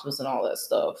and hospice and all that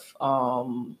stuff.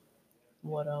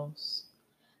 What else?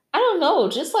 I don't know.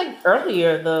 Just like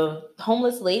earlier, the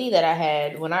homeless lady that I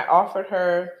had, when I offered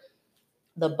her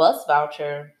the bus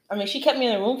voucher, I mean, she kept me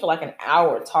in the room for like an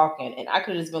hour talking, and I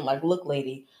could have just been like, "Look,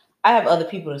 lady, I have other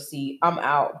people to see. I'm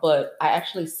out." But I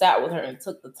actually sat with her and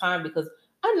took the time because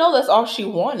I know that's all she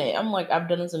wanted. I'm like, I've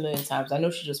done this a million times. I know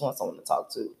she just wants someone to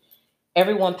talk to.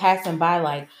 Everyone passing by,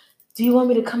 like, "Do you want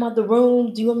me to come out the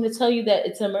room? Do you want me to tell you that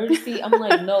it's an emergency?" I'm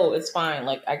like, "No, it's fine.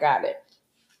 Like, I got it."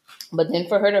 But then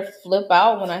for her to flip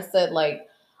out when I said, like,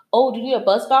 "Oh, do you need a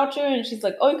bus voucher?" And she's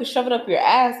like, "Oh, you can shove it up your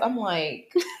ass." I'm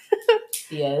like,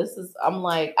 yeah, I'm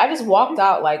like, I just walked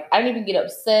out. Like, I didn't even get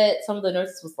upset. Some of the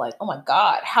nurses was like, "Oh my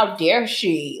God, how dare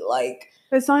she?" Like,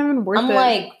 it's not even worth it. I'm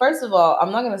like, first of all,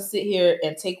 I'm not going to sit here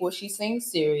and take what she's saying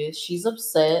serious. She's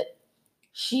upset.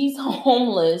 She's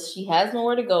homeless. She has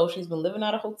nowhere to go. She's been living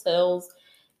out of hotels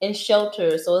and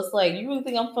shelters. So it's like, you really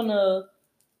think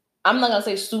I'm not gonna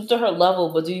say stoop to her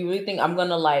level, but do you really think I'm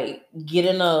gonna like get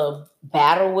in a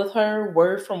battle with her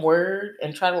word from word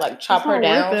and try to like chop her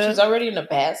down? She's already in a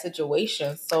bad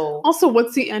situation. So also,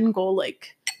 what's the end goal?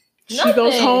 Like, she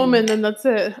goes home and then that's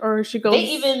it, or she goes. They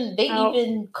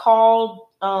even called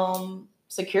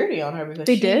security on her because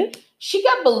they did. She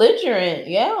got belligerent.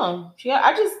 Yeah,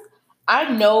 I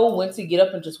know when to get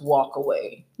up and just walk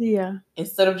away. Yeah.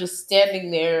 Instead of just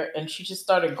standing there, and she just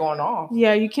started going off.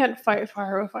 Yeah, you can't fight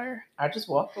fire with fire. I just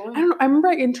walked away. I don't know. I remember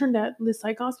I interned at the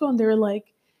psych hospital, and they were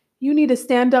like, "You need to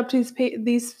stand up to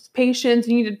these patients.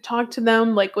 You need to talk to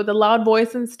them like with a loud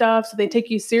voice and stuff, so they take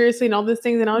you seriously and all these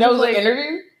things." And I was just like, an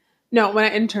interview. No, when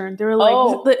I interned, they were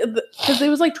like, because it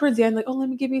was like towards the end, like, "Oh, let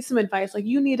me give you some advice. Like,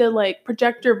 you need to like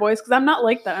project your voice," because I'm not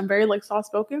like that. I'm very like soft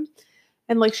spoken.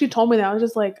 And like she told me that, I was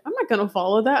just like, I'm not gonna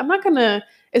follow that. I'm not gonna.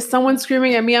 If someone's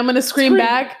screaming at me, I'm gonna scream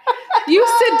back. You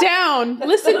sit down.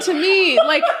 Listen to me.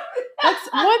 Like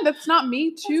that's not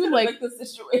me too. Like make the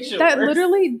situation that worse.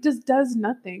 Literally just does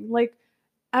nothing. Like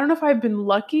I don't know if I've been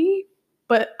lucky,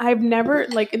 but I've never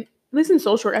like at least in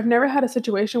social work, I've never had a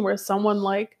situation where someone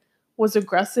like was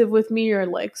aggressive with me or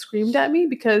like screamed at me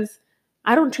because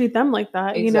I don't treat them like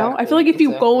that. Exactly, you know, I feel like if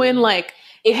you go in like,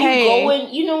 if you go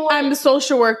in, you know what? I'm the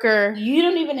social worker. You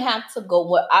don't even have to go.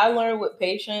 What I learned with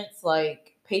patients,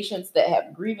 like patients that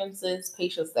have grievances,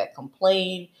 patients that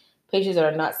complain, patients that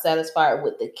are not satisfied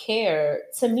with the care,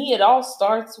 to me, it all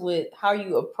starts with how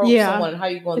you approach someone and how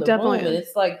you go in the room. And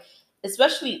it's like,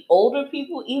 especially older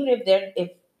people, even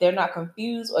if they're not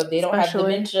confused or if they don't have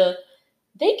dementia,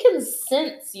 they can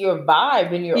sense your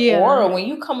vibe and your aura when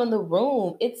you come in the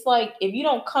room. It's like, if you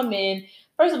don't come in,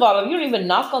 first of all, if you don't even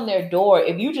knock on their door,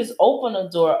 if you just open a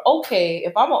door, okay,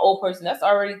 if I'm an old person, that's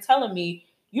already telling me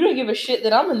you don't give a shit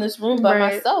that I'm in this room by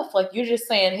myself. Like, you're just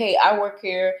saying, hey, I work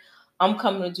here, I'm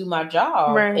coming to do my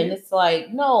job. And it's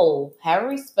like, no, have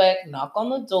respect, knock on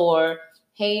the door.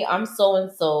 Hey, I'm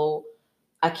so-and-so.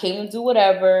 I came to do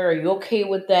whatever. Are you okay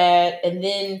with that? And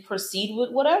then proceed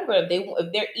with whatever. If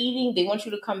they're eating, they want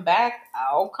you to come back,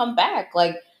 I'll come back.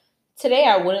 Like today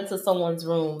I went into someone's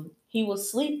room. He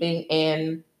was sleeping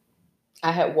and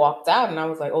I had walked out and I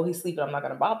was like, oh, he's sleeping. I'm not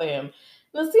going to bother him.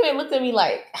 And the teammate looked at me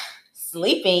like,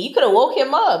 sleeping? You could have woke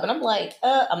him up. And I'm like,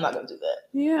 I'm not going to do that.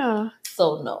 Yeah.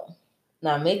 So no.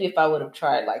 Now, maybe if I would have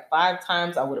tried like 5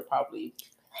 times, I would have probably,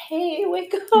 hey,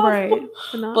 wake up. Right.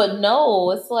 But no,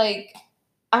 it's like,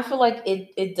 I feel like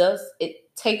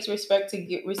it takes respect to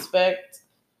get respect.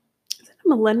 Is it a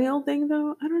millennial thing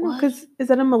though? I don't know. Because is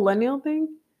that a millennial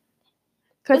thing?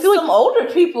 Because I feel like some older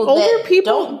people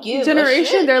don't give generation, a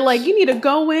shit. They're like, you need to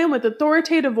go in with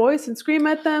authoritative voice and scream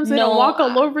at them so they don't walk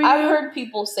all over you. I've heard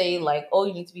people say like, oh,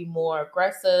 you need to be more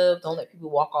aggressive. Don't let people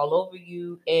walk all over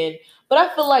you. But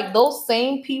I feel like those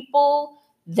same people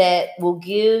that will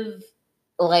give,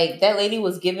 like that lady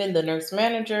was giving the nurse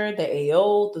manager, the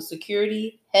AO, the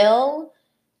security hell.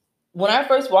 When I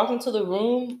first walked into the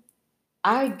room,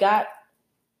 I got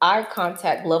eye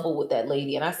contact level with that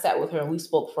lady and I sat with her and we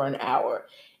spoke for an hour.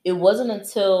 It wasn't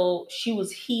until she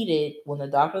was heated when the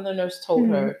doctor and the nurse told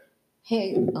her,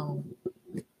 hey,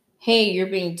 you're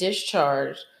being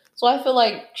discharged. So I feel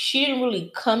like she didn't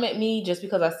really come at me just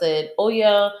because I said, oh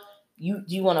yeah, do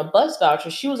you want a bus voucher?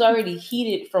 She was already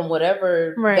heated from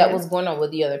whatever that was going on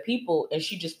with the other people and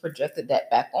she just projected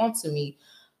that back onto me.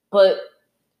 But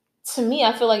to me,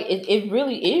 I feel like it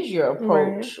really is your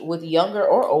approach with younger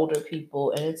or older people.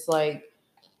 And it's like,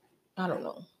 I don't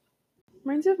know.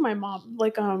 Reminds me of my mom.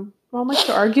 Like, mom likes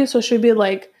to argue. So she'd be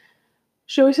like,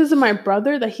 she always says to my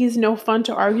brother that he's no fun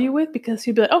to argue with because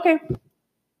he'd be like, okay.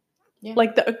 Yeah.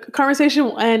 Like the conversation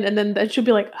will end. And then she'll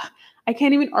be like, I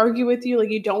can't even argue with you. Like,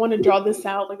 you don't want to draw this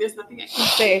out. Like, there's nothing I can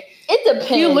say. It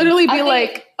depends. You literally be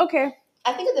like, okay.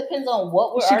 I think it depends on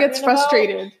what we're She gets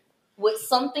frustrated. About. With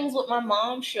some things with my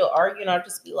mom, she'll argue and I'll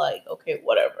just be like, okay,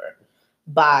 whatever.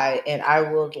 Bye. And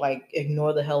I will like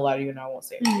ignore the hell out of you and I won't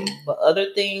say anything. But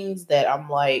other things that I'm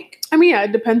like, I mean, yeah,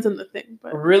 it depends on the thing,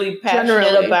 but really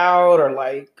passionate about, or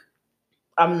like,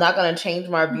 I'm not going to change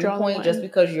my viewpoint just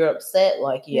because you're upset.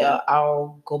 Like,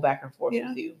 I'll go back and forth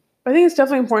with you. I think it's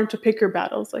definitely important to pick your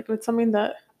battles. Like, if it's something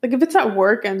that, like, if it's at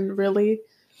work and really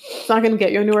it's not going to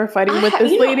get you anywhere fighting with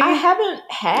this lady. I haven't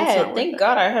had, thank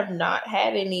God, I have not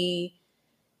had any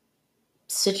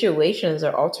situations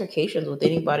or altercations with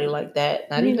anybody like that.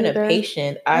 Not even a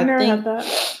patient. I think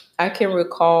I can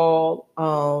recall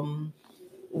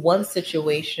one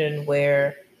situation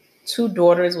where 2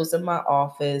 daughters was in my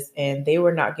office and they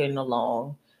were not getting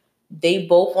along. They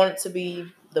both wanted to be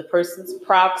the person's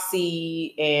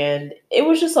proxy, and it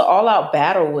was just an all-out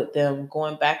battle with them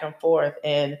going back and forth.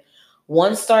 And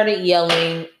one started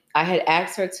yelling. I had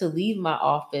asked her to leave my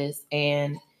office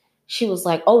and she was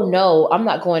like, oh no, I'm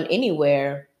not going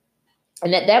anywhere.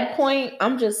 And at that point,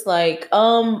 I'm just like,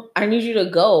 I need you to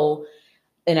go.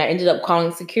 And I ended up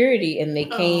calling security and they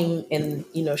came and,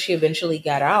 she eventually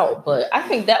got out. But I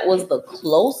think that was the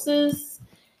closest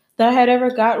that I had ever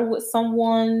gotten with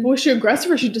someone. Was she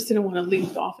aggressive or she just didn't want to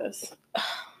leave the office?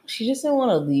 She just didn't want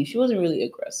to leave. She wasn't really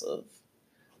aggressive.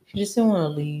 She just didn't want to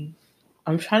leave.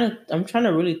 I'm trying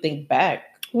to really think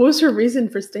back. What was her reason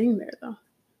for staying there though?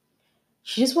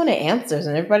 She just wanted answers,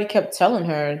 and everybody kept telling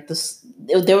her this.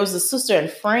 There was a sister in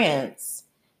France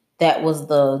that was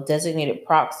the designated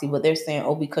proxy, but they're saying,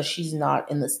 oh, because she's not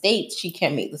in the States, she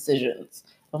can't make decisions.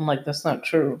 I'm like, that's not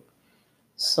true.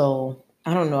 So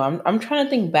I don't know. I'm trying to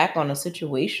think back on a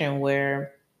situation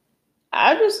where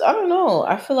I don't know.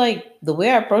 I feel like the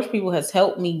way I approach people has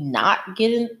helped me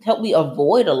help me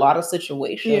avoid a lot of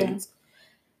situations.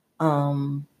 Yeah.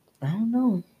 I don't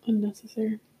know.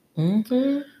 Unnecessary.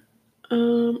 Mm-hmm.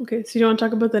 Okay, so you want to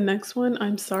talk about the next one?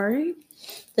 I'm sorry.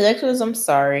 The next one is I'm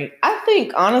sorry. I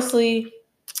think honestly,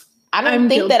 I don't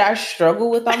think that I struggle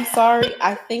with I'm sorry.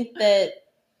 I think that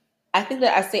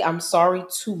I say I'm sorry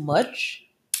too much.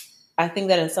 I think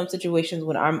that in some situations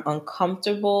when I'm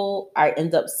uncomfortable, I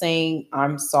end up saying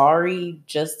I'm sorry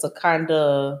just to kind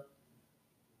of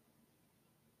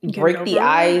break the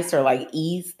ice or like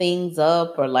ease things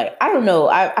up, or like, I don't know.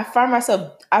 I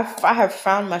have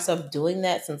found myself doing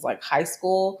that since like high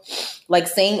school, like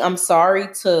saying I'm sorry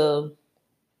to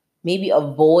maybe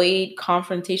avoid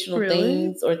confrontational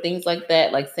things or things like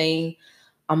that, like saying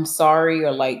I'm sorry,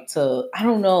 or like to, I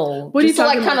don't know, what just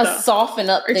are you to like kind of soften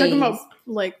up things. Are you talking about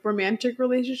like romantic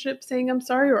relationships saying I'm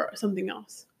sorry, or something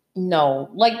else?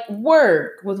 No, like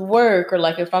work, or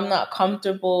like if I'm not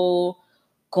comfortable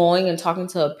going and talking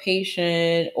to a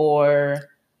patient, or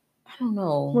I don't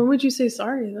know. When would you say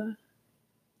sorry though?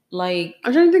 Like,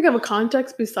 I'm trying to think of a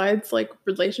context besides like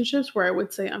relationships where I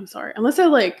would say I'm sorry, unless I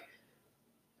like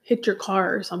hit your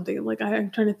car or something. Like, I'm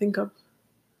trying to think of.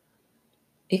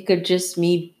 It could just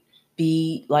be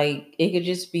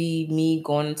me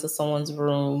going into someone's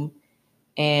room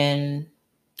and.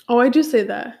 Oh, I do say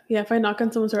that. Yeah, if I knock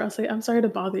on someone's door, I'll say, I'm sorry to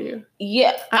bother you.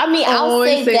 Yeah, I mean, I'll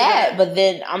say that, but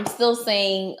then I'm still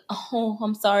saying, oh,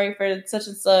 I'm sorry for such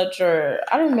and such, or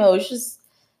I don't know. It's just,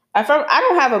 I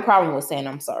don't have a problem with saying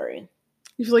I'm sorry.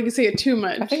 You feel like you say it too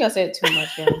much. I think I say it too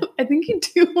much, yeah. I think you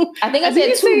do. I think I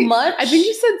say it too much. I think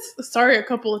you said sorry a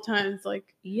couple of times.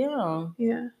 Like, yeah.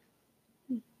 Yeah.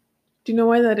 Do you know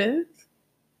why that is?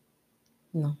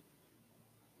 No.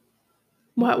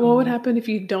 What would happen if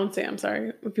you don't say I'm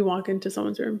sorry, if you walk into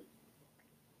someone's room?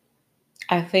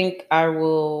 I think I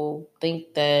will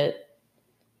think that,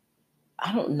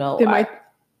 I don't know. They might...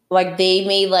 they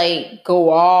may like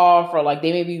go off, or like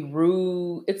they may be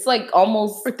rude. It's like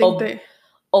almost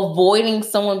avoiding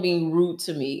someone being rude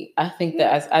to me. I think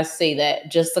that I say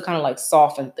that just to kind of like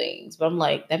soften things. But I'm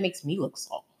like, that makes me look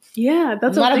soft. Yeah,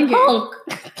 that's what I'm thinking.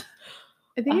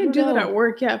 I think I do that at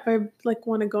work. Yeah, if I like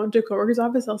want to go into a coworker's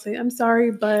office, I'll say, I'm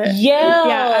sorry, but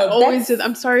I always do.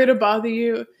 I'm sorry to bother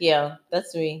you. Yeah,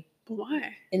 that's me. But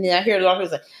why? And then I hear a lot of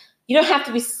people say, you don't have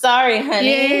to be sorry,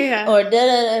 honey. Yeah. Or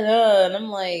da-da-da-da. And I'm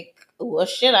like, well,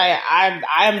 shit,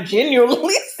 I'm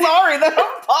genuinely sorry that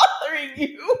I'm bothering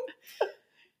you.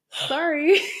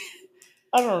 Sorry.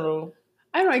 I don't know.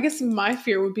 I guess my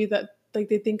fear would be that like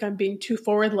they think I'm being too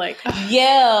forward, like,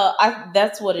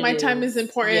 that's what it is. My time is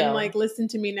important, like, listen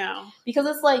to me now. Because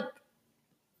it's like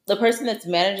the person that's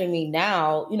managing me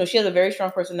now, she has a very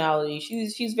strong personality.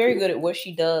 She's very good at what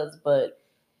she does, but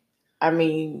I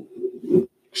mean,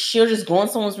 she'll just go in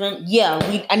someone's room. Yeah,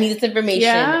 I need this information.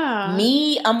 Yeah.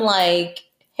 Me, I'm like,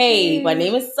 hey, my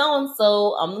name is so and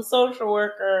so. I'm the social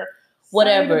worker.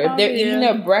 Whatever. If they're eating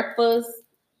their breakfast,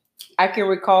 I can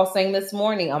recall saying this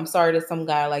morning, I'm sorry to some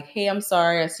guy, like, hey, I'm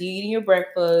sorry. I see you eating your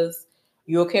breakfast.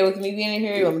 You okay with me being in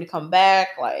here? You want me to come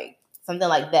back? Like something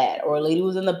like that. Or a lady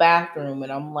was in the bathroom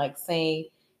and I'm like saying,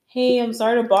 hey, I'm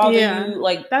sorry to bother you.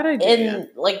 Like that I do. And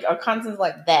like a content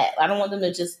like that. I don't want them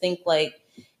to just think like,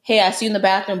 hey, I see you in the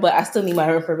bathroom, but I still need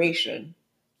my information.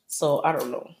 So I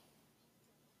don't know.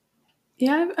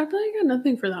 Yeah, I really got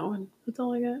nothing for that one. That's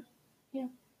all I got. Yeah.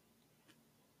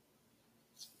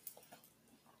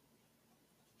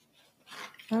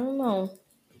 I don't know.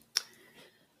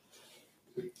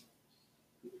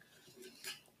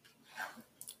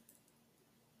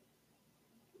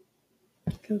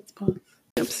 Let's pause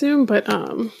up soon, but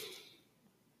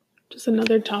just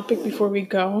another topic before we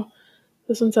go.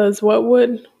 This one says, what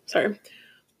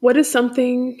is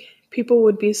something people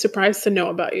would be surprised to know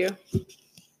about you?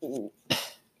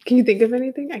 Can you think of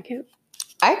anything?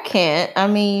 I can't. I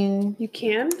mean, you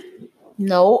can?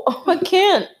 No, I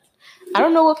can't. I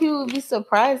don't know if people would be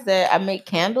surprised that I make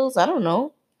candles. I don't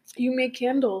know. You make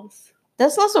candles.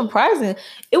 That's not surprising.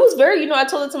 It was very, I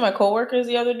told it to my coworkers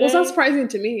the other day. Well, it's not surprising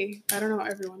to me. I don't know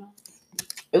everyone else.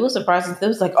 It was surprising. It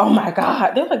was like, oh my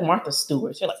God. They're like Martha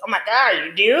Stewart. You're like, oh my God,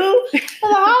 you do? For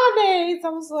the holidays. I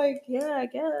was like, yeah, I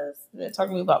guess. They're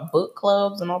talking to me about book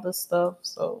clubs and all this stuff.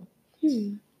 So.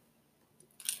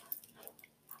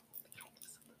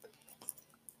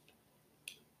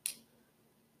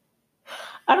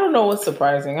 I don't know what's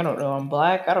surprising. I don't know. I'm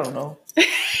black. I don't know.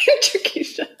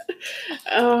 Chiquisha.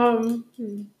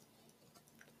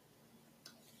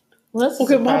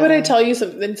 Okay, how about I tell you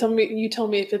something? Then you tell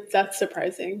me if that's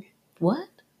surprising. What?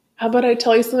 How about I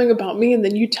tell you something about me and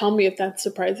then you tell me if that's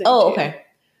surprising? Oh, okay.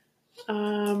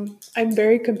 I'm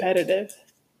very competitive.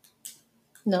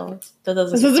 No, that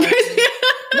doesn't surprise me.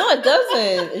 No, it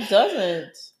doesn't. It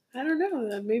doesn't. I don't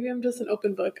know. Maybe I'm just an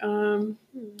open book.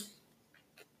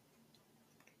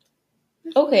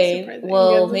 Okay,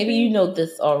 well, maybe you know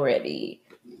this already.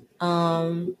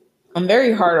 I'm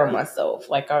very hard on myself.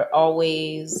 Like I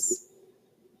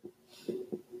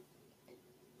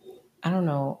don't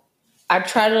know. I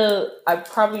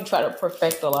probably try to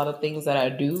perfect a lot of things that I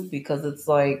do because it's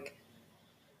like,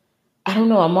 I don't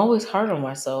know. I'm always hard on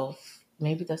myself.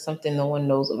 Maybe that's something no one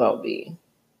knows about me.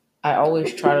 I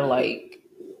always try to like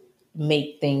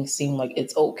make things seem like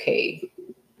it's okay.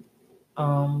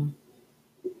 Yeah.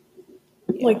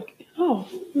 Like,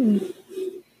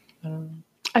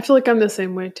 I feel like I'm the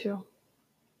same way too.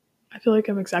 I feel like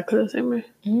I'm exactly the same way.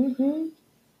 Mm-hmm.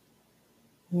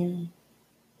 Yeah.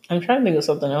 I'm trying to think of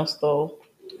something else though.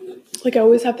 Like I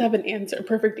always have to have a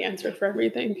perfect answer for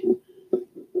everything.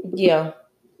 Yeah.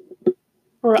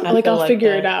 Or like I'll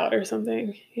figure it out or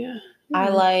something. Yeah.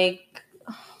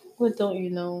 What don't you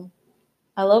know?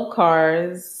 I love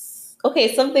cars.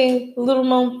 Okay, something little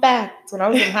known fact. When I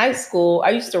was in high school, I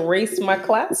used to race my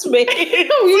classmates.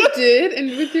 You did?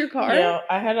 And with your car? Yeah,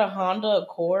 I had a Honda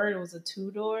Accord. It was a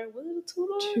 2-door. Was it a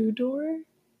 2-door? 2-door?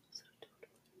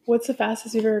 What's the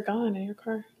fastest you've ever gone in your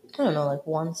car? I don't know, like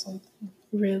 1 something.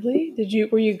 Really?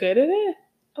 Were you good at it?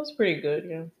 I was pretty good,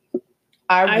 yeah.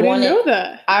 I didn't know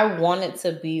that. I wanted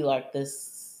to be like this,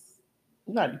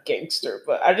 not gangster,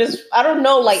 but I don't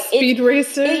know, like speed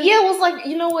racer. It was like,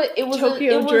 you know what? It was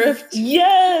Tokyo Drift.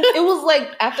 Yes, it was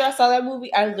like after I saw that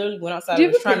movie, I literally went outside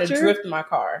and was trying to drift my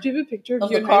car. Do you have a picture of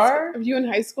you in high school? Of you in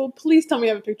high school? Please tell me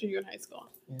you have a picture of you in high school.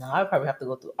 No, I probably have to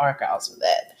go through archives for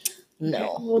that. No,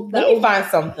 okay, well, let me find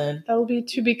something. That will be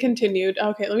to be continued.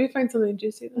 Okay, let me find something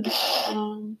juicy then.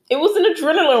 It was an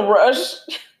adrenaline rush.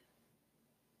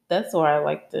 That's why I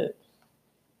liked it.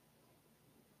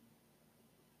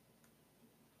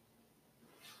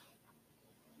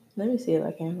 Let me see if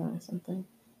I can find something.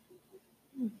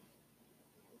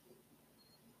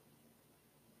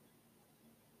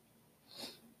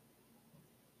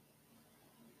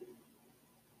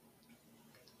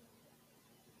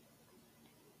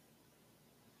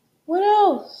 What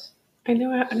else? I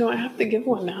know I have to give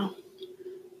one now.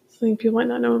 Something people might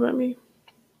not know about me.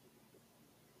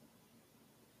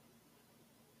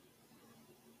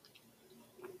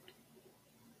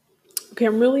 Okay,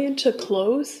 I'm really into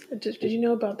clothes. Did you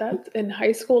know about that? In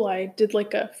high school, I did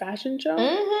like a fashion show.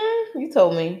 Mm-hmm. You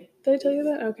told me. Did I tell you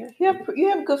that? Okay. You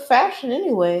have good fashion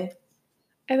anyway.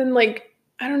 And then like,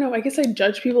 I don't know, I guess I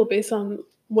judge people based on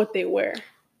what they wear.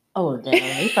 Oh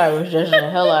damn! You probably was judging the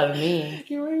hell out of me.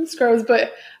 You're wearing scrubs,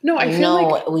 but no, I feel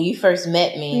like when you first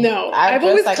met me, no, I've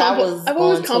always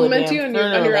complimented you on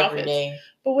your outfits.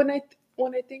 But when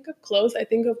when I think of clothes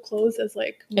as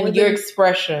like more and your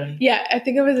expression. Yeah, I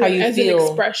think of it as an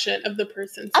expression of the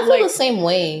person. So I feel the same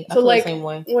way. So like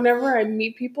whenever I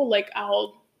meet people, like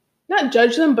I'll not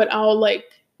judge them, but I'll like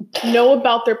know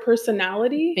about their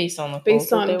personality based on the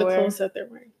clothes that they're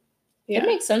wearing. Yeah. It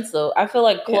makes sense though. I feel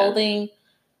like clothing.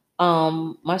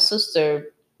 My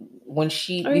sister, when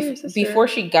before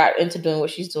she got into doing what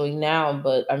she's doing now,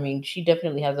 but I mean, she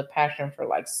definitely has a passion for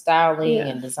like styling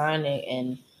and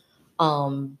designing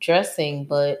and dressing.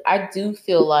 But I do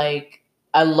feel like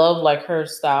I love like her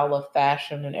style of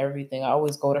fashion and everything. I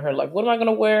always go to her like, what am I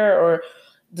gonna wear, or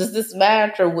does this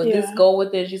match, or would this go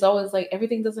with it? She's always like,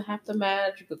 everything doesn't have to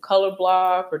match. You could color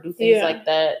block or do things like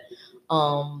that.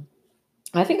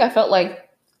 I think I felt like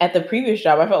at the previous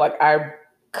job, I felt like I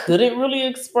couldn't really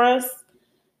express.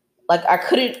 Like I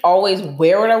couldn't always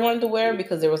wear what I wanted to wear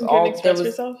because there was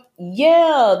yourself?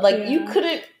 You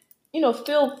couldn't,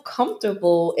 feel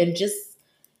comfortable and just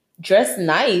dress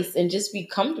nice and just be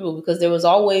comfortable because there was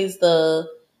always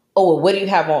what do you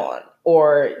have on?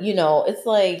 Or, it's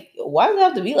like, why does it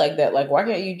have to be like that? Like, why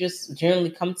can't you just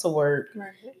generally come to work,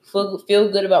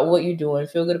 feel good about what you're doing,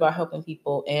 feel good about helping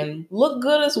people, and look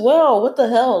good as well? What the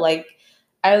hell? Like,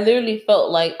 I literally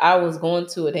felt like I was going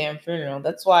to a damn funeral.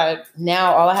 That's why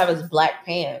now all I have is black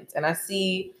pants. And I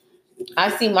see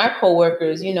my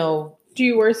coworkers, Do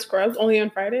you wear scrubs only on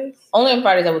Fridays? Only on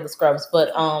Fridays I wear the scrubs. But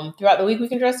throughout the week we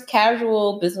can dress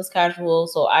casual, business casual.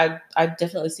 So I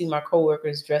definitely see my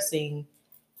coworkers dressing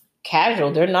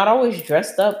casual. They're not always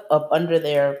dressed up under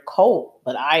their coat,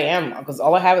 but I am, because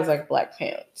all I have is like black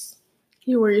pants.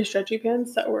 You wear your stretchy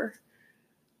pants that were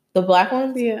the black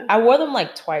ones? Yeah. I wore them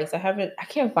like twice. I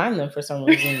can't find them for some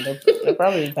reason. They're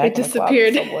probably back in the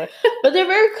closet somewhere. But they're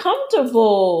very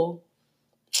comfortable.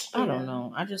 I don't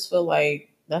know. I just feel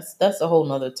like that's a whole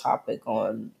nother topic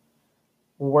on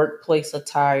workplace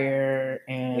attire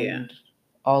and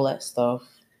all that stuff.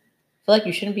 I feel like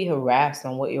you shouldn't be harassed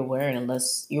on what you're wearing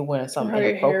unless you're wearing something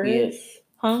inappropriate.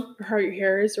 Or how your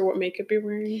hair is, or what makeup you're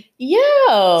wearing.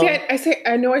 Yeah. See,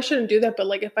 I know I shouldn't do that, but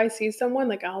like if I see someone,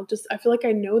 like I feel like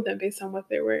I know them based on what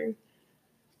they're wearing,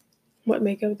 what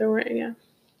makeup they're wearing. Yeah.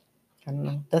 I don't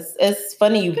know. It's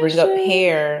funny you bring up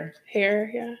hair.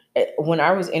 Hair, yeah. When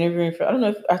I was interviewing I don't know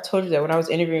if I told you that, when I was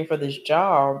interviewing for this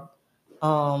job,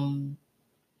 my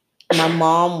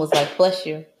mom was like, bless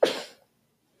you.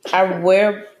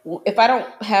 If I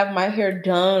don't have my hair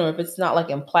done, or if it's not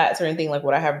like in plaits or anything like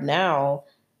what I have now,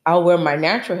 I'll wear my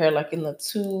natural hair like in the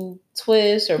 2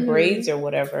 twists or braids or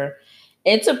whatever.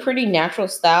 It's a pretty natural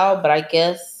style, but I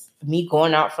guess me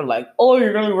going out for like, oh,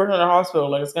 you're going to be working in a hospital,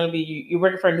 like it's going to be, you're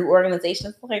working for a new organization.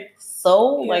 It's like,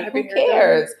 who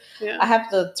cares? Yeah. I have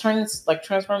to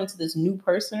transform into this new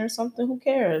person or something. Who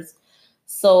cares?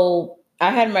 So I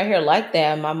had my hair like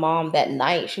that. And my mom that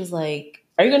night, she was like,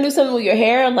 are you going to do something with your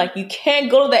hair? Like, you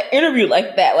can't go to that interview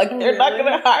like that. Like, they're not going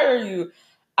to hire you.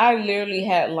 I literally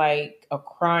had like a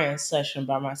crying session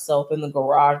by myself in the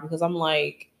garage because I'm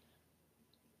like,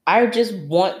 I just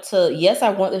want to, yes, I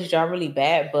want this job really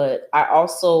bad, but I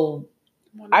also,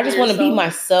 I just want to be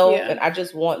myself, and I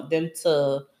just want them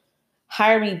to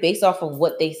hire me based off of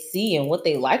what they see and what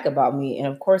they like about me. And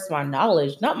of course, my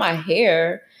knowledge, not my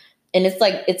hair. And it's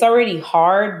like, it's already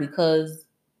hard because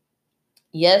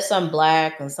yes, I'm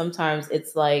Black, and sometimes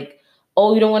it's like,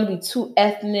 oh, you don't want to be too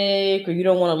ethnic, or you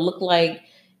don't want to look like,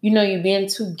 you're being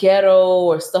too ghetto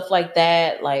or stuff like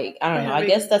that. Like, I don't know. I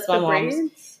guess that's my mom's.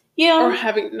 Or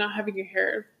not having your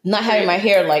hair. Not having my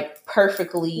hair like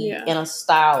perfectly in a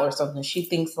style or something. She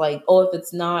thinks like, oh, if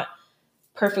it's not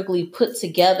perfectly put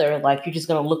together, like you're just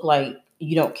going to look like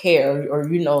you don't care, or,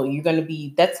 you're going to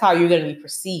be, that's how you're going to be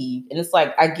perceived. And it's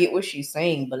like, I get what she's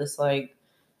saying, but it's like,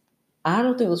 I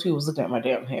don't think those people was looking at my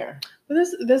damn hair. But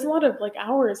there's a lot of like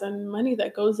hours and money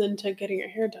that goes into getting your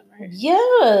hair done, right?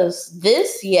 Yes.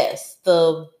 The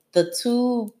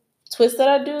 2 twists that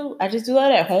I just do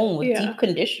that at home with deep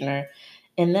conditioner,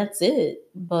 and that's it.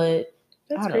 But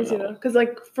that's crazy though, because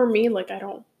like for me, like I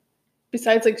don't,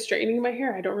 besides like straightening my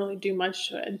hair, I don't really do much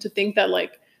to it. And to think that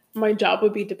like my job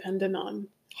would be dependent on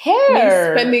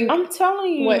hair, spending, I'm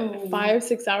telling you, what,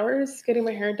 5-6 hours getting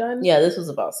my hair done. Yeah, this was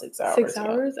about 6 hours. 6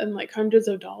 hours and like hundreds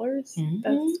of dollars.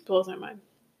 That blows my mind.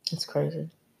 It's crazy.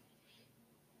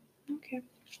 Okay.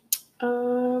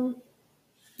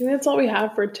 I think that's all we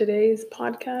have for today's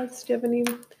podcast. Do you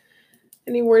have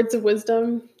any words of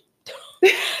wisdom?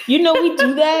 We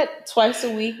do that twice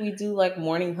a week. We do like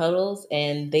morning huddles,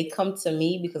 and they come to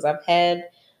me because I've had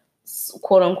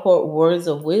quote unquote words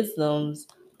of wisdoms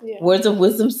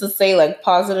to say, like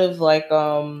positive, like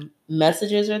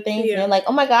messages or things. And they're like,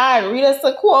 oh my God, read us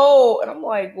a quote. And I'm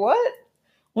like, what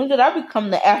When did I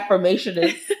become the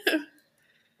affirmationist?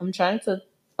 I'm trying to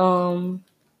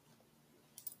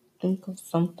think of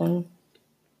something.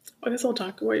 I guess I'll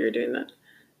talk while you're doing that.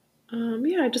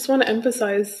 Yeah, I just want to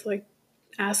emphasize like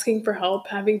asking for help,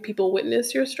 having people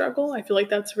witness your struggle. I feel like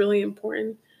that's really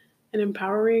important and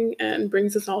empowering and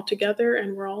brings us all together,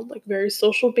 and we're all like very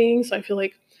social beings. So I feel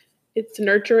like it's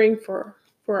nurturing for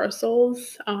our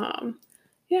souls.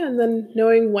 Yeah, and then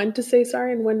knowing when to say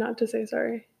sorry and when not to say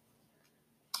sorry.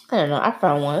 I don't know. I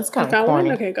found one. It's kind You of found corny.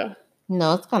 one? Okay, go.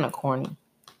 No, it's kind of corny.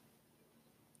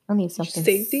 I need something.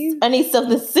 Safety. I need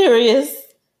something serious.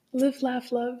 Live,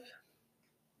 laugh, love.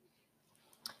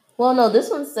 Well, no, this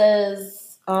one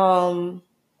says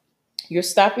you're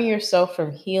stopping yourself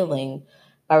from healing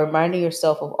by reminding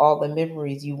yourself of all the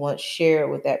memories you once shared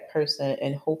with that person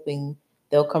and hoping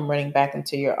they'll come running back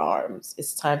into your arms.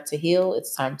 It's time to heal.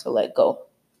 It's time to let go.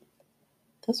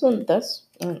 I don't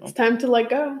know. It's time to let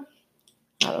go.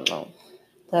 I don't know.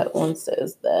 That one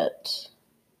says that.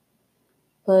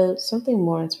 But something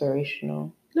more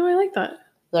inspirational. No, I like that.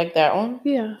 Like that one?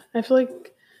 Yeah, I feel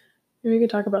like maybe we could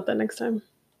talk about that next time.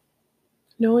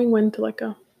 Knowing when to let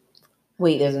go.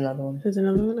 Wait, there's another one. There's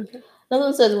another one? Okay. Another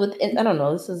one says I don't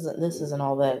know, this isn't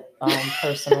all that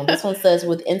personal. This one says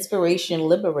with inspiration,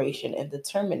 liberation, and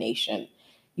determination,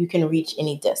 you can reach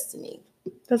any destiny.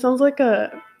 That sounds like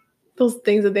those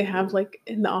things that they have like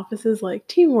in the offices, like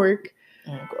teamwork.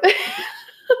 Oh,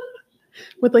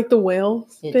 with like the whale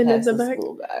spin in the back.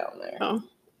 Little guy on there. Oh,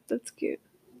 that's cute.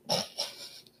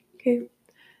 Okay.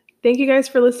 Thank you guys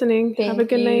for listening. Have a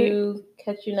good night.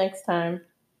 Catch you next time.